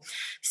people.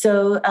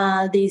 So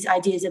these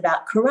ideas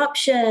about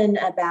corruption,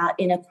 about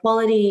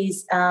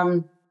inequalities,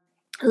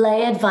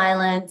 layered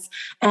violence,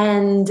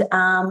 and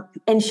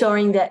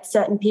ensuring that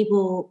certain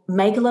people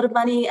make a lot of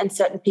money and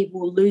certain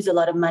people lose a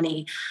lot of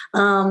money.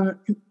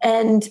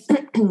 And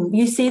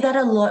you see that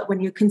a lot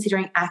when you're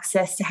considering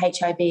access to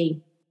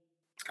HIV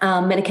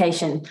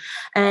medication.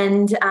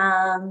 And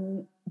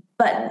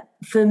but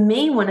for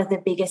me, one of the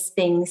biggest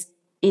things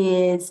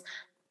is,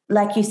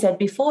 like you said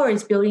before,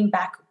 is building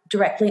back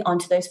directly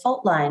onto those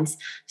fault lines.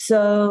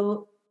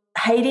 So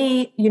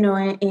Haiti,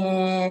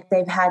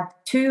 they've had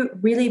 2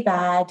 really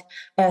bad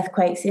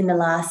earthquakes in the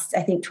last,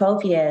 I think,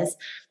 12 years.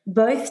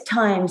 Both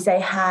times they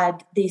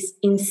had this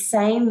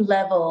insane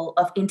level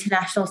of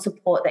international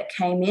support that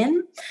came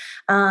in,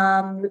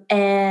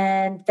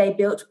 and they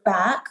built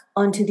back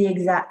onto the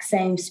exact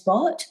same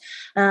spot.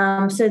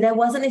 So there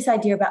wasn't this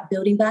idea about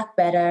building back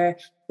better,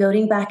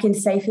 building back in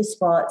safer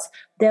spots.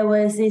 There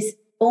was this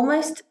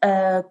almost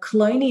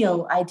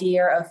colonial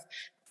idea of,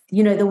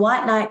 the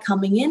white knight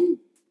coming in,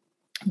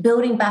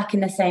 building back in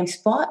the same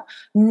spot,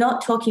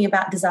 not talking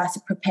about disaster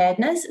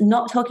preparedness,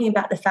 not talking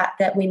about the fact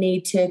that we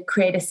need to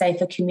create a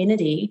safer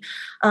community.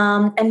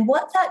 And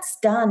what that's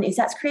done is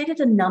that's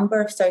created a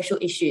number of social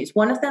issues.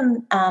 One of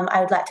them I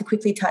would like to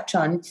quickly touch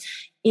on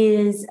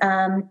is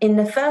in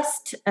the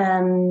first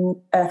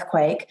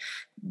earthquake,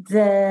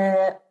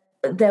 there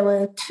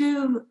were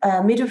 2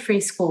 midwifery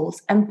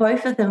schools, and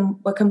both of them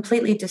were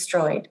completely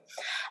destroyed.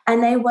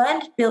 And they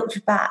weren't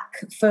built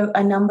back for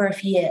a number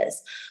of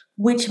years,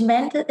 which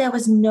meant that there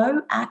was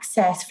no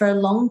access for a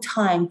long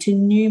time to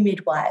new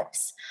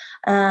midwives.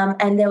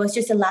 And there was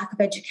just a lack of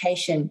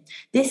education.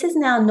 This has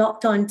now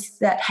knocked on to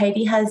that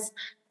Haiti has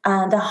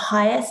the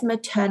highest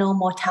maternal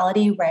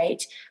mortality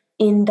rate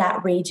in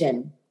that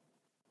region.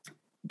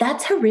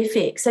 That's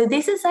horrific. So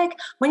this is like,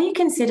 when you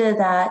consider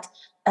that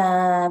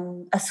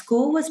a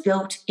school was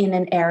built in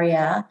an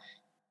area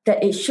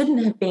that it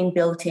shouldn't have been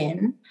built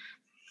in,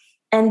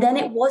 and then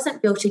it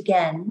wasn't built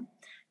again,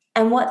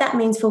 and what that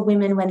means for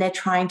women when they're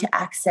trying to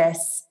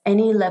access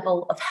any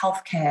level of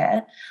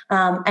healthcare,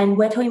 and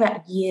we're talking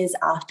about years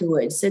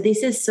afterwards. So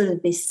this is sort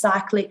of this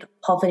cyclic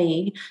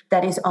poverty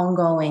that is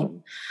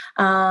ongoing.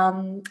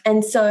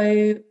 And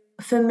so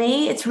for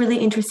me, it's really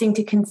interesting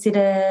to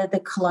consider the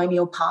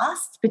colonial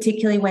past,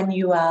 particularly when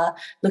you are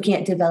looking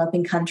at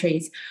developing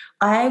countries.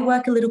 I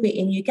work a little bit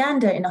in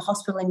Uganda, in a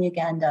hospital in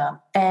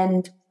Uganda,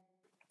 and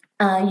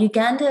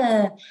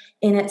Uganda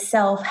in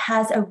itself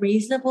has a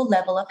reasonable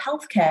level of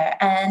healthcare,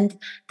 and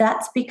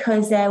that's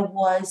because there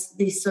was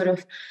this sort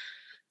of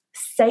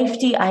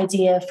safety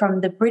idea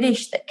from the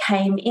British that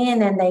came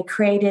in, and they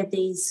created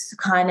these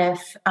kind of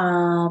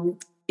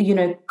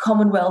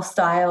Commonwealth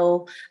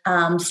style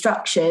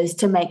structures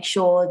to make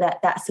sure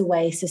that that's the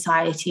way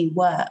society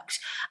worked.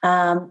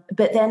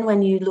 But then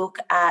when you look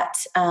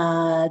at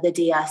the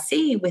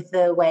DRC with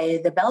the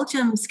way the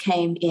Belgians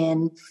came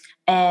in,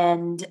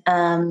 and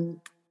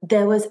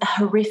there was a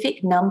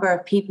horrific number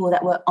of people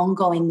that were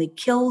ongoingly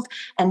killed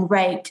and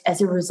raped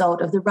as a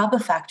result of the rubber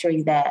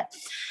factory there.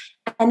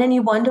 And then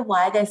you wonder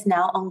why there's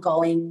now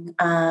ongoing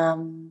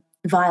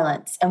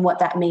violence and what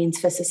that means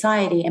for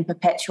society and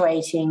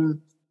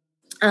perpetuating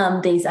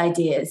these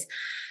ideas.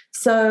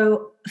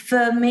 So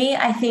for me,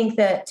 I think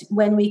that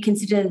when we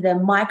consider the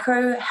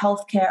micro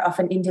healthcare of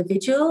an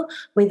individual,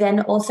 we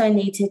then also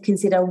need to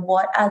consider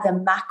what are the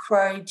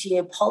macro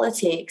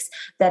geopolitics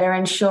that are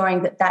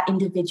ensuring that that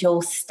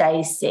individual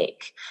stays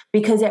sick,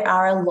 because there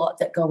are a lot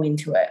that go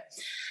into it.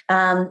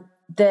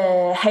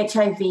 The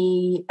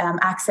HIV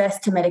access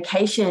to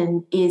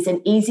medication is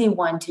an easy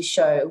one to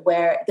show,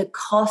 where the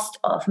cost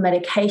of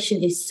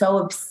medication is so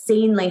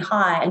obscenely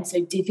high and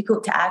so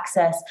difficult to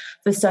access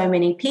for so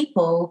many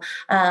people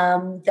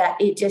that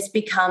it just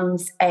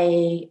becomes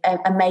a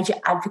major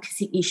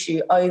advocacy issue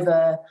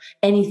over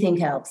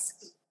anything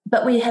else.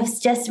 But we have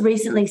just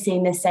recently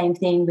seen the same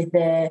thing with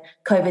the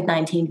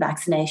COVID-19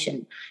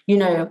 vaccination.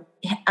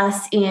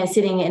 Us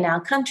sitting in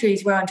our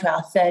countries, we're onto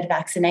our third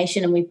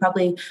vaccination, and we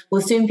probably will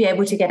soon be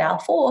able to get our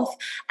fourth.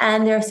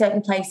 And there are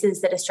certain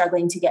places that are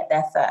struggling to get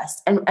there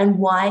first. And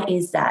why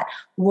is that?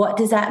 What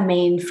does that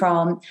mean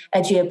from a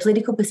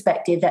geopolitical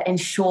perspective that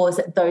ensures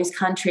that those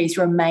countries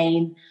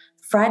remain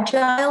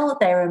fragile,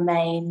 they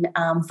remain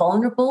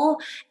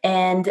vulnerable,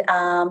 and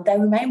they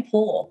remain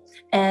poor?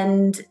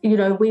 And,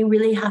 we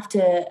really have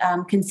to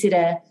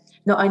consider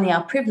not only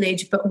our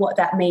privilege, but what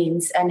that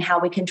means and how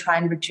we can try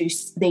and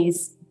reduce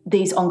these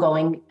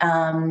ongoing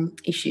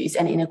issues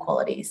and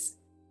inequalities.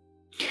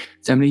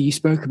 So, Emily, you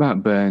spoke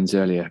about burns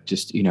earlier,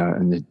 just,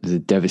 and the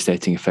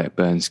devastating effect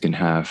burns can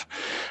have.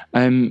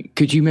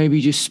 Could you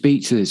maybe just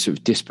speak to the sort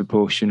of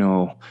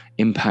disproportional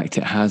impact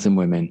it has on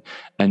women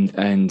and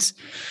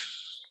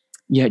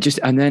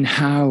then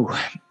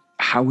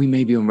how we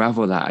maybe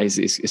unravel that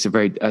it's a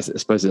very, I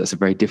suppose that's a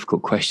very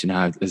difficult question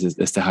as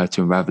to how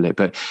to unravel it,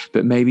 but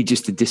maybe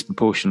just the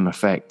disproportional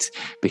effect,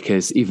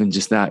 because even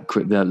just that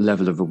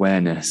level of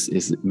awareness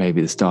is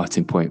maybe the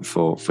starting point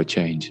for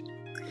change.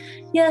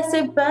 Yeah,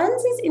 so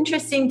burns is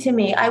interesting to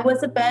me. I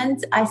was a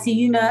burns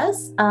ICU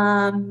nurse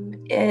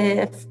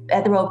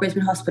at the Royal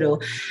Brisbane Hospital,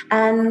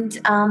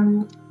 and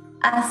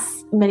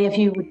as many of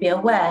you would be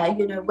aware,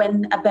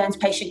 when a burns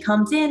patient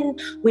comes in,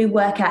 we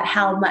work out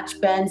how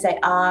much burns they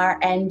are.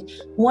 And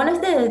one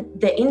of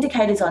the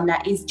indicators on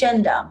that is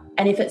gender.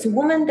 And if it's a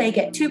woman, they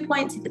get 2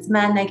 points. If it's a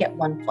man, they get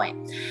 1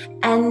 point.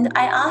 And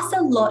I asked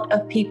a lot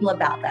of people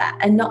about that,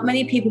 and not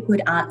many people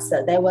could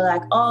answer. They were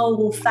like, oh,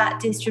 well, fat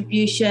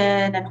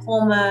distribution and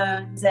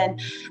hormones. And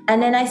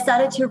then I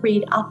started to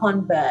read up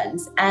on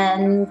burns.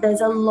 And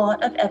there's a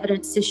lot of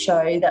evidence to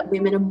show that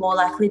women are more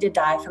likely to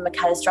die from a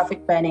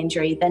catastrophic burn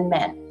injury than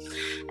men.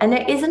 And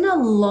there isn't a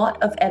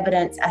lot of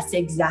evidence as to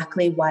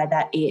exactly why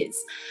that is.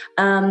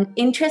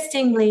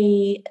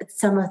 Interestingly,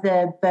 some of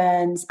the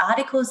burns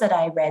articles that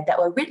I read that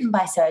were written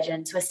by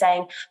surgeons were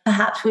saying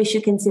perhaps we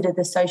should consider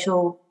the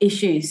social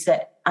issues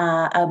that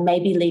are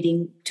maybe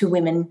leading to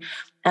women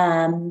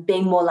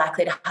being more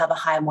likely to have a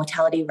higher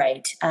mortality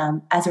rate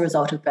as a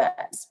result of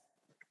burns.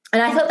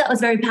 And I thought that was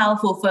very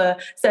powerful for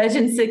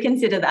surgeons to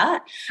consider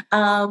that,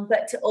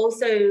 but to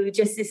also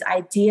just this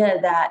idea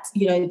that,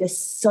 the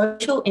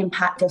social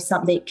impact of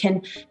something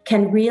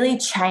can really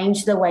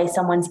change the way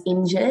someone's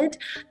injured,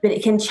 but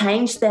it can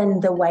change then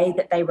the way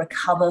that they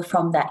recover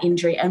from that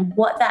injury and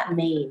what that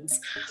means.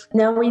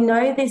 Now, we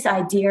know this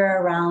idea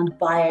around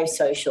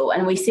biosocial,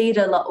 and we see it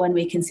a lot when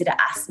we consider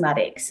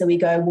asthmatics. So we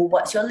go, well,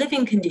 what's your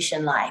living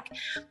condition like?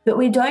 But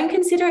we don't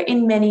consider it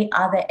in many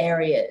other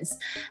areas.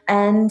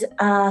 And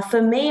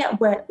for me,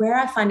 where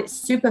I find it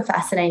super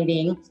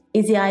fascinating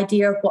is the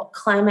idea of what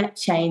climate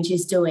change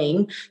is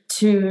doing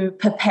to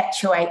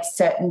perpetuate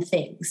certain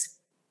things.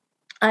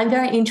 I'm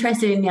very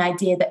interested in the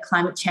idea that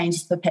climate change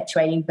is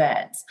perpetuating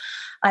burns.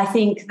 I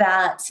think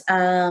that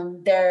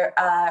there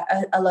are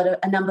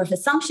a number of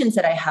assumptions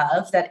that I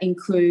have that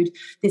include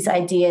this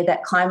idea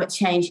that climate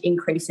change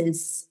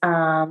increases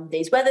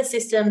these weather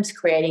systems,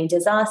 creating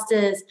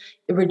disasters,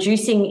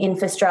 reducing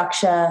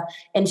infrastructure,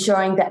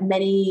 ensuring that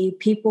many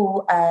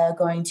people are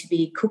going to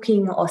be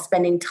cooking or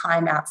spending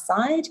time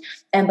outside.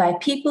 And by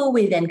people,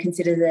 we then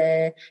consider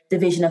the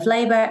division of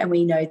labour, and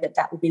we know that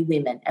that will be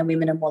women, and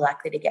women are more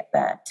likely to get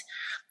burnt.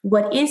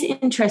 What is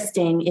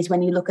interesting is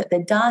when you look at the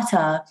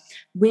data,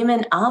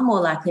 women are more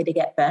likely to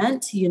get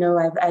burnt.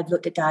 I've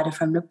looked at data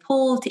from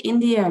Nepal to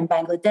India and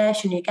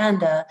Bangladesh and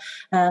Uganda,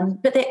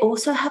 but they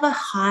also have a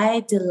high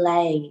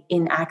delay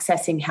in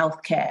accessing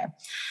healthcare.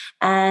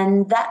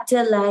 And that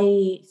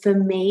delay, for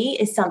me,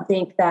 is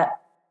something that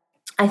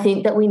I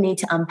think that we need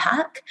to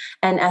unpack,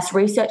 and as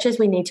researchers,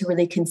 we need to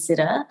really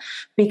consider,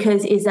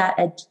 because is that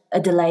a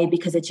delay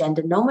because of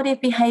gender normative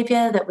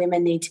behaviour, that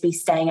women need to be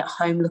staying at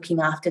home looking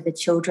after the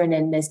children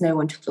and there's no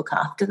one to look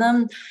after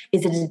them?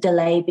 Is it a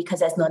delay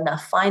because there's not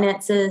enough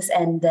finances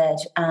and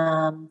that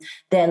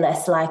they're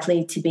less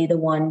likely to be the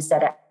ones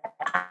that are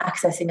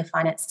accessing the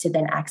finance to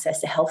then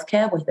access the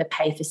healthcare with the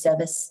pay for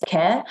service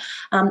care?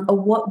 Or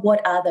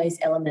what are those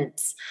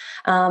elements?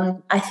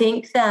 I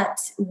think that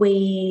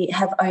we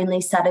have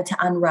only started to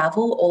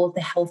unravel all of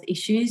the health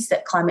issues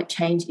that climate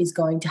change is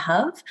going to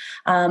have.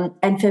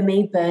 And for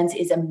me, burns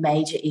is a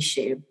major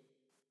issue.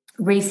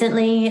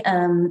 Recently,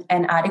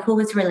 an article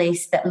was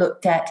released that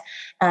looked at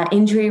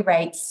injury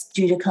rates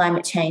due to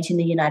climate change in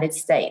the United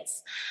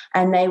States,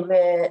 and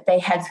they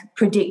had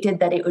predicted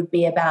that it would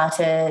be about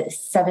a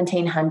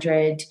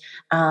 1,700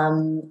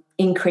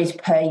 increase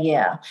per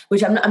year,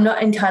 which I'm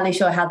not entirely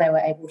sure how they were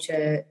able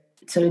to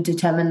sort of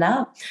determine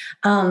that.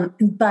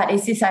 But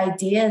it's this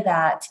idea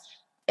that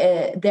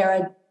there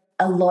are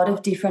a lot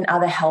of different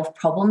other health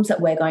problems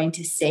that we're going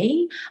to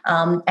see,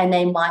 and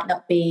they might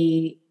not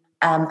be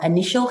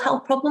initial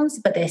health problems,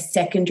 but they're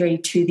secondary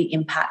to the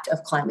impact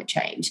of climate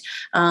change.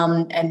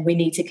 And we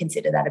need to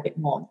consider that a bit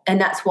more. And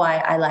that's why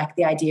I like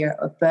the idea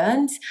of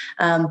burns,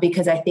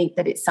 because I think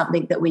that it's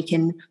something that we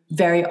can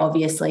very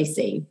obviously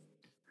see.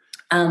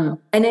 And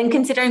then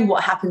considering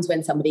what happens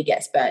when somebody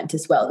gets burnt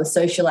as well, the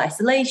social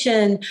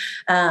isolation,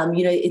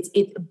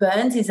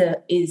 burns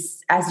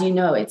is, as you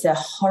know, it's a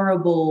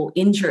horrible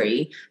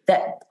injury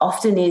that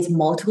often is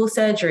multiple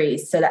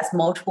surgeries. So that's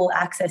multiple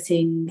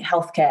accessing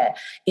healthcare.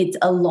 It's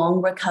a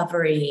long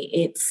recovery.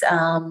 It's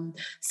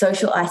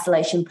social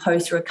isolation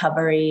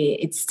post-recovery.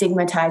 It's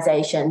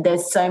stigmatization.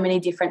 There's so many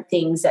different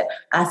things that,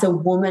 as a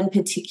woman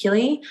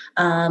particularly,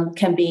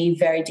 can be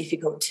very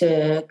difficult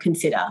to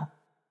consider.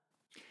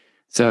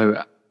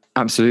 So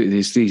absolutely,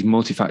 there's these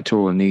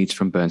multifactorial needs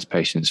from burns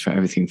patients, for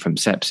everything from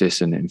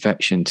sepsis and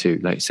infection to,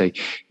 like say,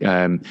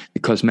 the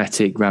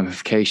cosmetic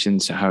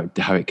ramifications, how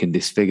it can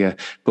disfigure,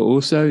 but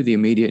also the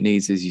immediate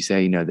needs, as you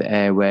say, the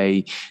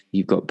airway.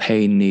 You've got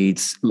pain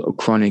needs,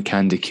 chronic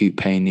and acute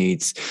pain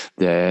needs.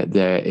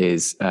 There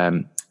is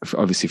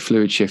obviously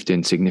fluid shift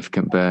in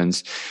significant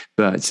burns,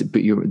 but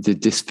the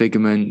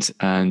disfigurement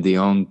and the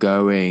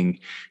ongoing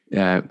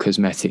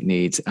cosmetic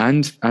needs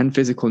and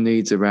physical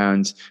needs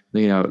around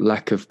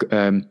lack of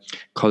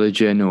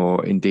collagen,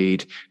 or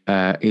indeed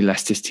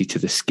elasticity to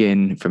the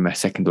skin from a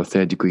second or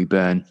third degree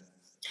burn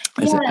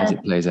as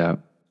it plays out.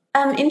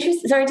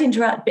 Sorry to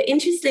interrupt, but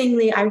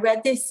interestingly, I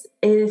read this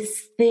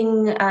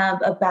thing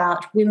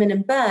about women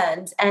and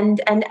burns,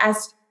 and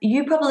as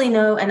you probably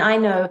know, and I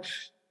know,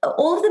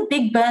 all of the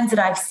big burns that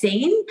I've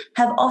seen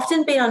have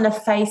often been on the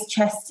face,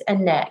 chest,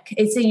 and neck.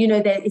 It's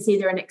it's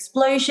either an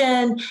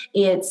explosion,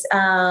 it's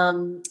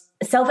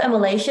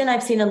self-immolation.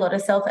 I've seen a lot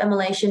of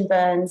self-immolation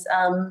burns,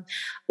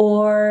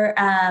 or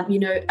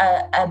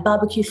a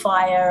barbecue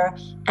fire,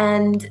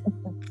 and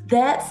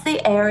that's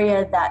the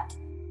area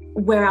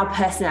where our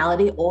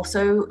personality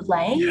also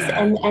lays. Yeah.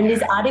 And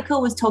this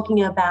article was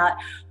talking about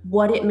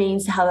what it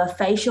means to have a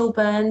facial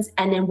burns,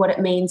 and then what it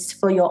means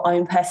for your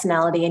own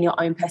personality and your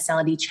own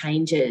personality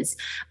changes.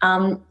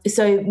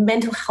 So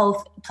mental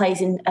health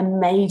plays in a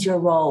major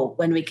role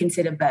when we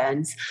consider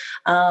burns.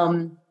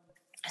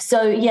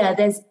 So yeah,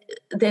 there's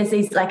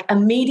these like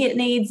immediate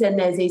needs, and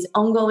there's these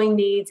ongoing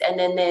needs, and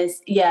then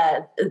there's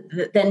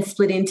then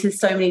split into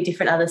so many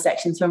different other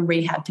sections, from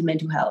rehab to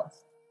mental health.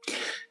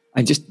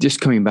 And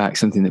just coming back,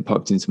 something that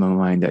popped into my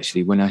mind,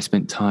 actually, when I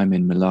spent time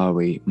in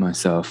Malawi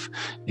myself,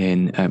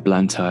 in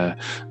Blantyre,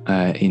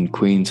 in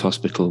Queen's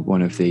Hospital,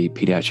 one of the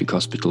paediatric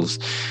hospitals,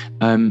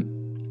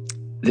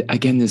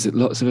 again, there's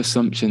lots of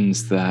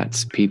assumptions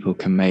that people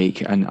can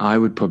make, and I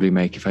would probably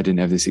make if I didn't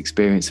have this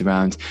experience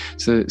around.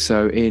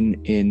 So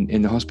in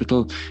the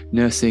hospital,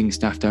 nursing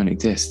staff don't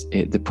exist.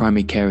 The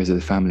primary carers are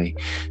the family.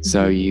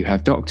 So you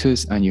have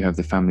doctors and you have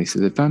the family. So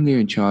the family are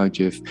in charge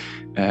of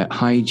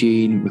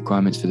hygiene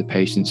requirements for the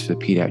patients, for the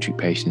pediatric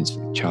patients, for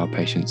the child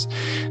patients.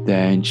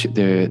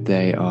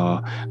 They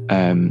are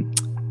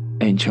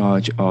in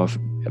charge of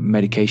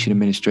medication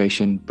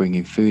administration,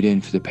 bringing food in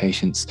for the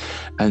patients,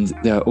 and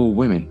they're all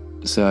women.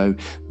 So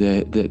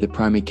the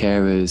primary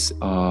carers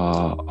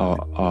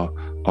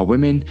are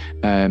women.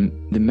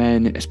 The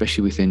men,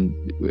 especially with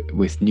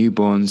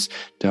newborns,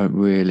 don't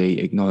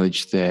really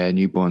acknowledge their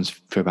newborns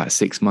for about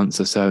 6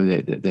 months or so.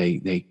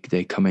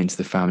 They come into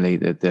the family.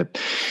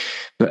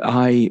 But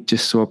I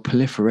just saw a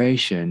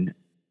proliferation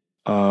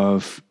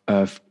of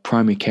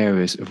primary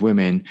carers, of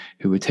women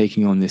who were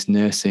taking on this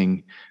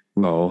nursing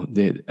role.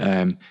 They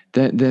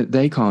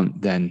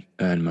can't then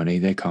earn money.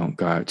 They can't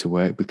go out to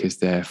work because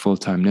they're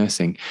full-time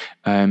nursing.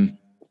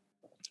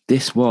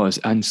 this was,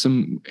 and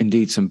some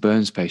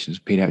burns patients,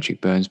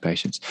 pediatric burns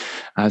patients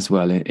as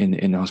well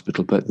in the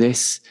hospital. But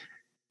this,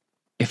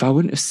 if I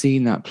wouldn't have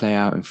seen that play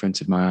out in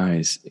front of my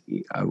eyes,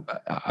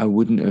 I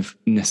wouldn't have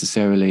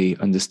necessarily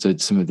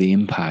understood some of the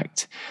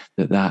impact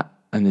that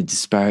and the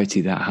disparity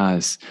that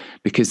has,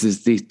 because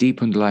there's these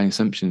deep underlying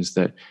assumptions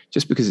that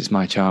just because it's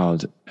my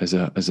child as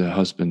a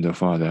husband or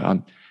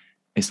father,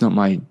 it's not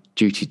my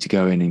duty to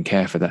go in and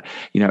care for that.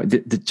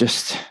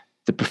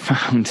 The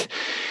profound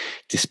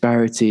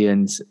disparity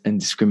and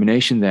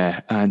discrimination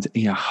there, and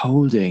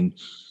holding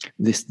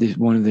this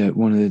one of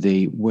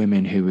the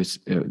women who was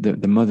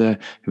the mother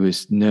who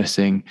was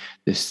nursing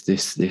this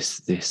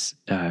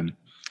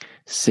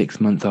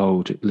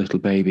 6-month-old little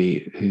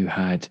baby who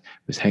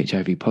was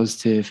HIV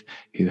positive,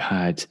 who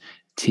had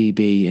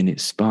TB in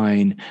its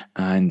spine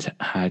and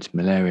had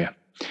malaria,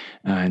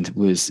 and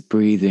was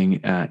breathing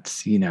at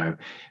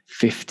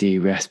 50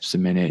 respirators a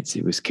minute.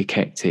 It was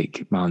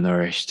cachectic,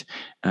 malnourished,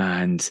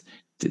 and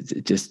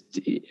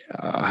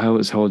I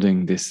was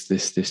holding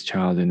this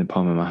child in the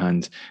palm of my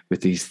hand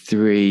with these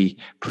 3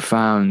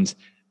 profound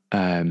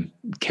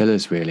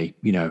killers, really,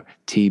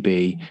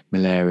 TB,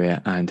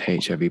 malaria, and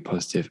HIV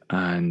positive,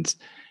 and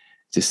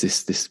just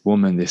this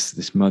woman,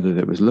 this mother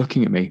that was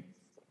looking at me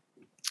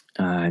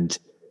and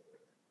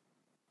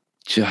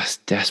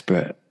just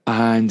desperate.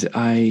 And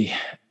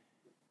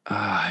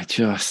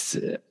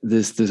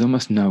there's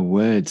almost no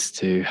words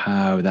to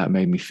how that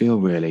made me feel,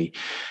 really.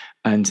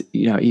 And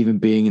even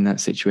being in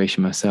that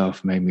situation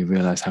myself made me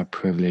realize how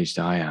privileged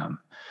I am,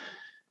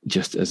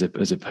 just as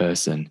a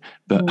person,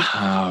 but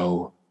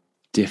how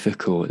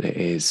difficult it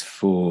is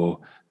for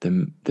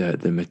the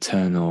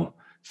maternal,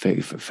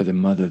 for the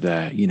mother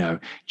there.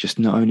 Just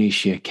not only is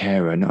she a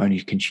carer, not only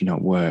can she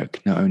not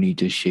work, not only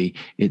does she,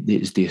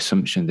 it's the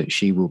assumption that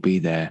she will be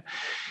there.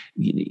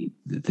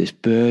 This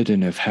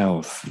burden of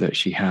health that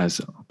she has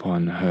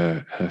upon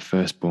her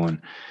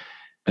firstborn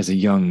as a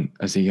young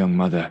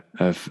mother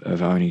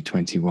of only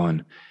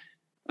 21,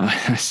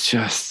 that's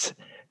just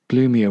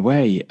blew me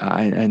away.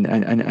 And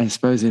I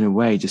suppose, in a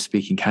way, just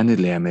speaking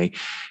candidly, Emily,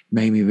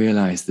 made me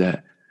realize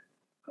that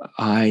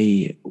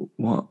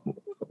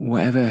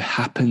whatever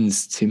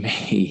happens to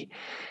me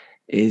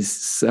is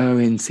so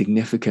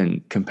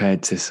insignificant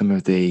compared to some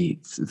of the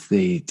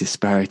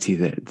disparity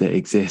that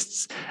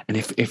exists. And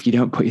if you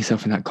don't put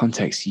yourself in that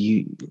context,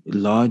 you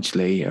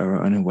largely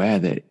are unaware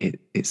that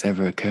it's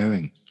ever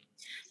occurring.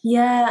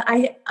 Yeah,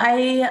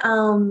 I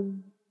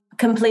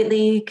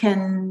completely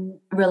can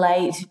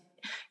relate.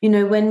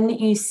 When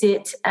you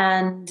sit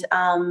and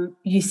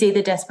you see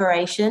the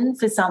desperation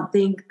for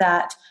something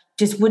that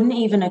just wouldn't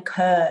even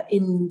occur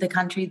in the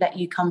country that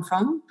you come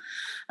from,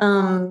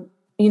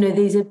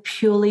 these are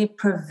purely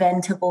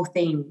preventable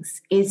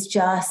things. It's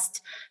just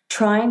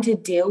trying to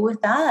deal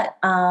with that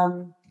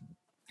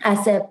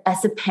as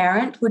a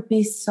parent would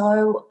be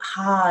so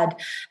hard.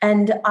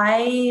 And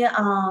I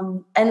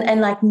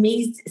and like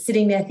me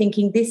sitting there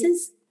thinking,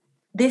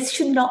 this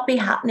should not be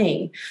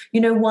happening.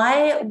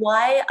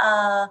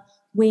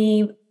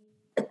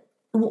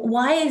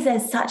 Why is there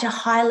such a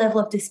high level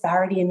of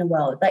disparity in the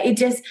world? Like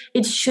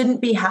it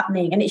shouldn't be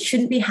happening, and it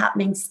shouldn't be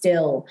happening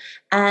still.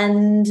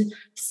 And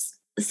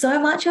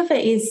so much of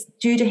it is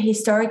due to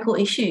historical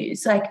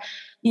issues. Like,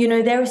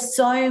 there are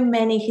so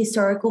many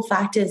historical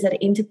factors that are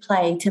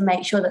interplay to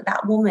make sure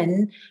that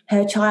woman,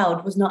 her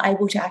child, was not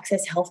able to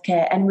access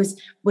healthcare and was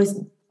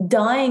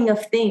dying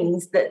of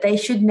things that they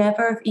should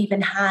never have even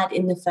had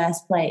in the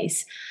first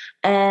place.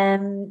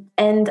 And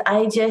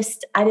I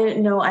don't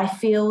know, I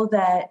feel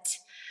that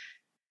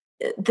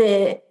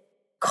the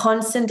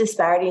constant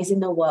disparities in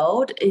the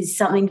world is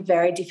something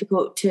very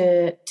difficult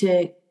to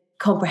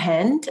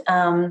comprehend.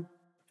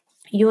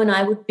 You and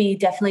I would be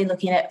definitely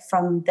looking at it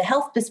from the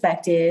health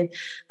perspective,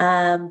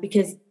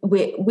 because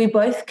we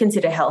both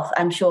consider health,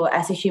 I'm sure,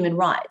 as a human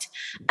right.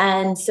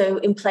 And so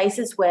in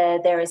places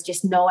where there is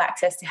just no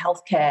access to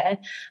healthcare,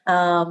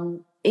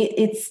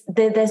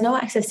 there's no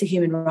access to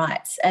human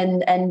rights.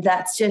 And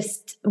that's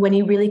just, when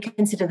you really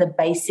consider the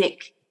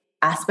basic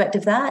aspect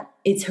of that,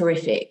 it's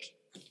horrific.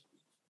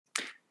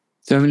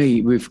 So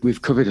Emily,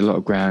 we've covered a lot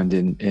of ground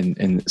in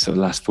sort of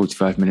the last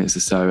 45 minutes or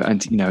so,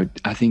 and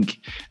I think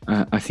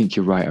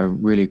you're right. I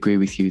really agree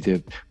with you.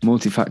 The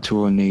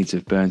multifactorial needs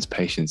of burns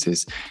patients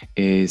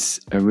is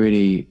a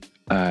really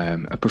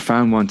a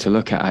profound one to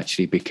look at,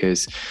 actually,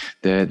 because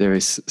there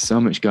is so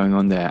much going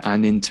on there,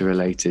 and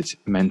interrelated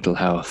mental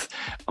health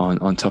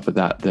on top of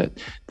that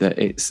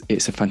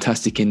it's a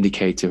fantastic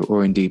indicator,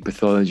 or indeed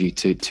pathology,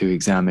 to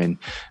examine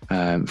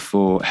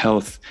for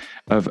health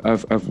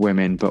of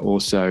women, but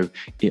also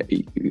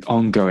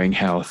ongoing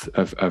health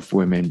of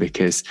women,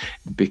 because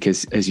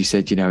as you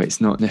said, it's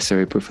not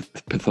necessarily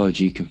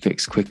pathology you can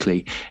fix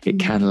quickly. It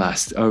can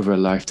last over a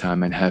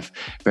lifetime and have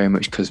very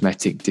much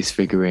cosmetic,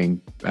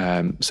 disfiguring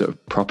sort of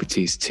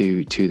properties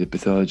to the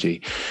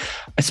pathology.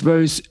 I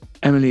suppose,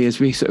 Emily, as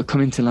we sort of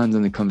come into land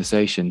on the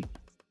conversation,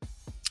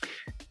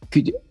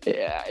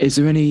 Is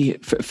there any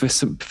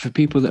for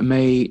people that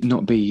may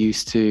not be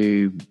used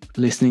to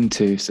listening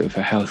to sort of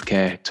a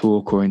healthcare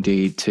talk, or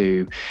indeed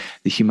to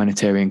the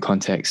humanitarian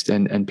context,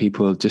 and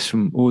people just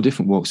from all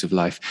different walks of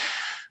life?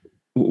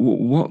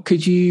 What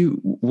could you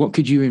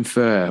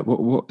infer?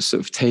 What sort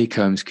of take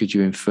homes could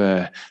you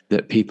infer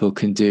that people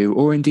can do,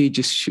 or indeed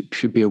just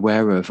should be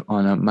aware of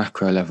on a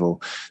macro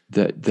level,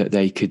 that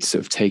they could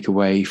sort of take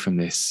away from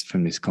this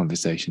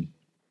conversation?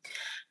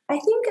 I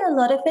think a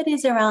lot of it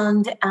is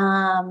around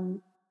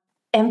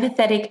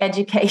empathetic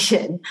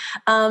education.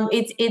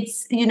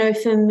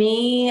 It's for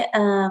me,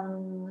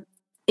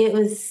 it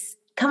was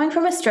coming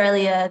from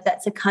Australia.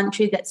 That's a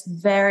country that's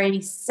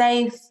very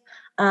safe.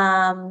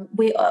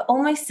 We are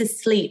almost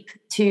asleep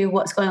to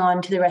what's going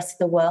on to the rest of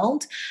the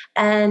world.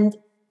 And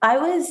I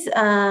was,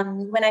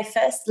 when I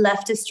first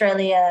left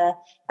Australia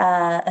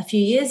a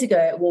few years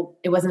ago, well,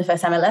 it wasn't the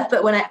first time I left,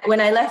 but when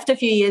I left a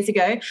few years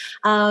ago,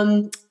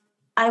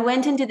 I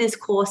went into this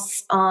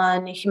course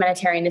on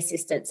humanitarian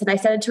assistance, and I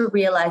started to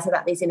realize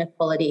about these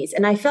inequalities.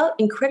 And I felt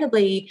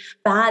incredibly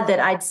bad that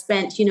I'd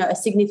spent, a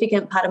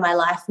significant part of my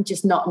life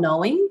just not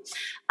knowing.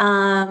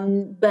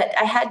 But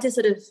I had to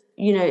sort of,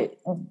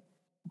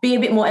 be a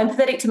bit more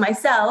empathetic to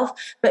myself,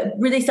 but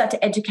really start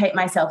to educate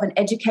myself and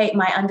educate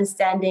my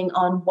understanding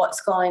on what's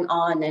going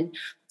on.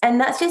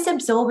 And that's just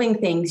absorbing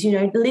things,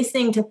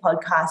 listening to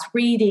podcasts,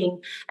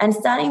 reading, and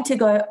starting to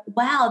go,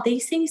 wow,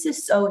 these things are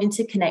so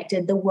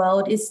interconnected. The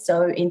world is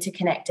so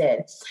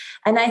interconnected.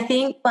 And I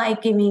think by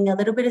giving a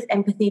little bit of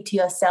empathy to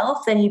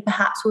yourself, then you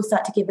perhaps will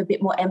start to give a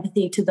bit more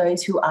empathy to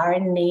those who are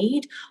in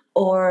need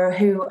or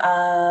who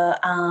are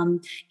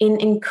in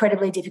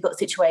incredibly difficult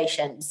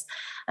situations.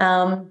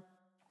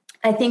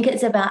 I think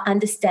it's about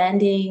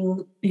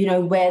understanding,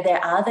 where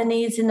there are the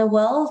needs in the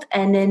world,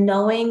 and then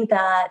knowing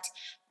that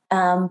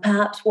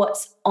perhaps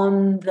what's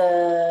on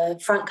the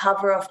front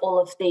cover of all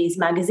of these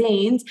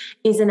magazines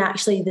isn't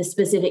actually the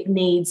specific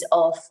needs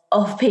of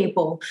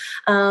people.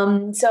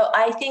 So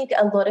I think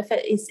a lot of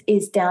it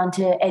is down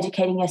to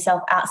educating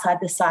yourself outside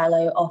the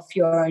silo of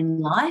your own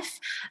life,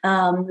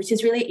 which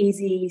is really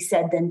easy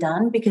said than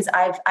done, because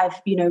I've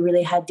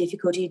really had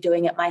difficulty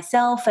doing it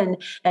myself and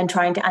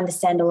trying to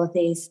understand all of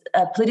these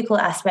political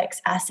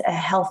aspects as a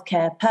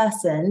healthcare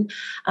person,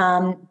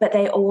 but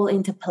they all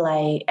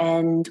interplay,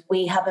 and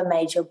we have a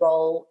major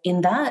role in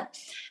that.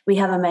 We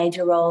have a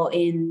major role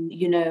in,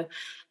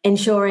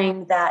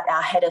 ensuring that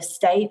our head of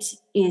state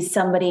is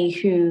somebody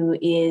who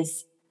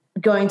is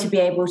going to be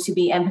able to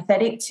be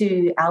empathetic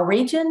to our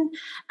region,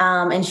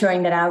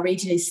 ensuring that our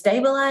region is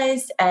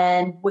stabilised.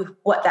 And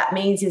what that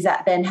means is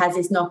that then has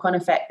this knock-on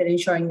effect that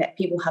ensuring that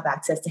people have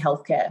access to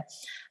healthcare.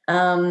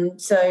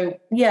 So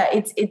yeah,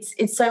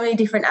 it's so many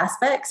different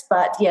aspects,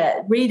 but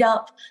yeah, read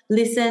up,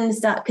 listen,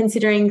 start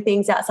considering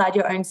things outside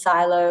your own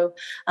silo,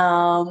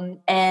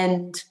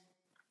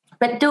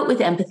 but do it with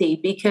empathy,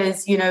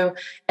 because,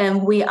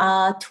 we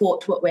are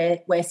taught what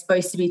we're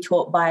supposed to be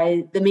taught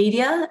by the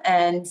media.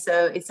 And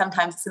so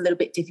sometimes it's a little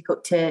bit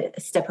difficult to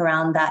step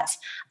around that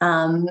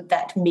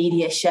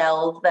media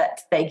shell that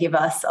they give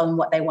us on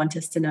what they want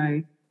us to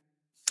know.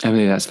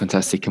 Emily, that's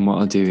fantastic. And what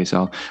I'll do is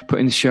I'll put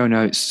in the show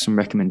notes some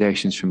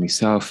recommendations from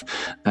myself.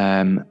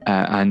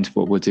 And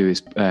what we'll do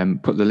is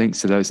put the links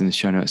to those in the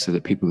show notes so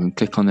that people can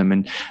click on them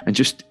and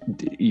just,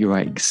 you're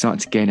right, start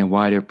to gain a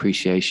wider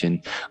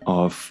appreciation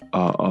of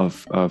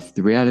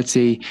the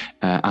reality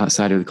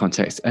outside of the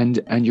context.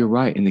 And you're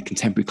right, in the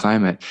contemporary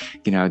climate,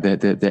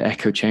 the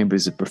echo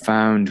chambers are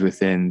profound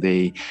within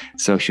the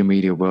social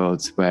media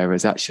world,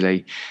 whereas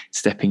actually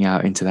stepping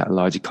out into that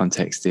larger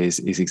context is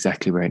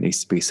exactly where it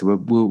needs to be. So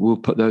we'll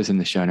put those in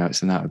the show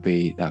notes, and that would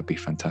be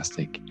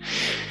fantastic.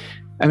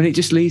 I mean, it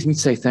just leaves me to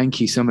say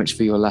thank you so much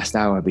for your last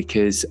hour,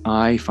 because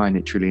I find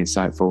it truly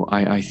insightful.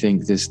 I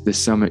think there's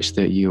so much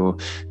that your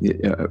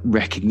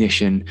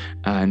recognition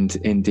and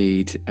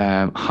indeed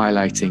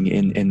highlighting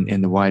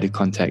in the wider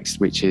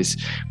context,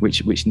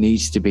 which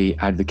needs to be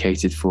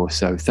advocated for.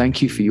 So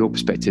thank you for your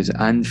perspectives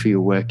and for your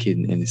work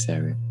in this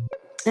area.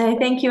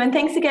 Thank you. And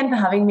thanks again for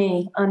having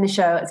me on the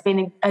show. It's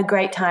been a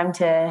great time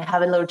to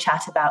have a little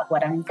chat about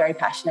what I'm very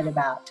passionate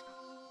about.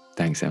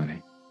 Thanks,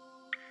 Emily.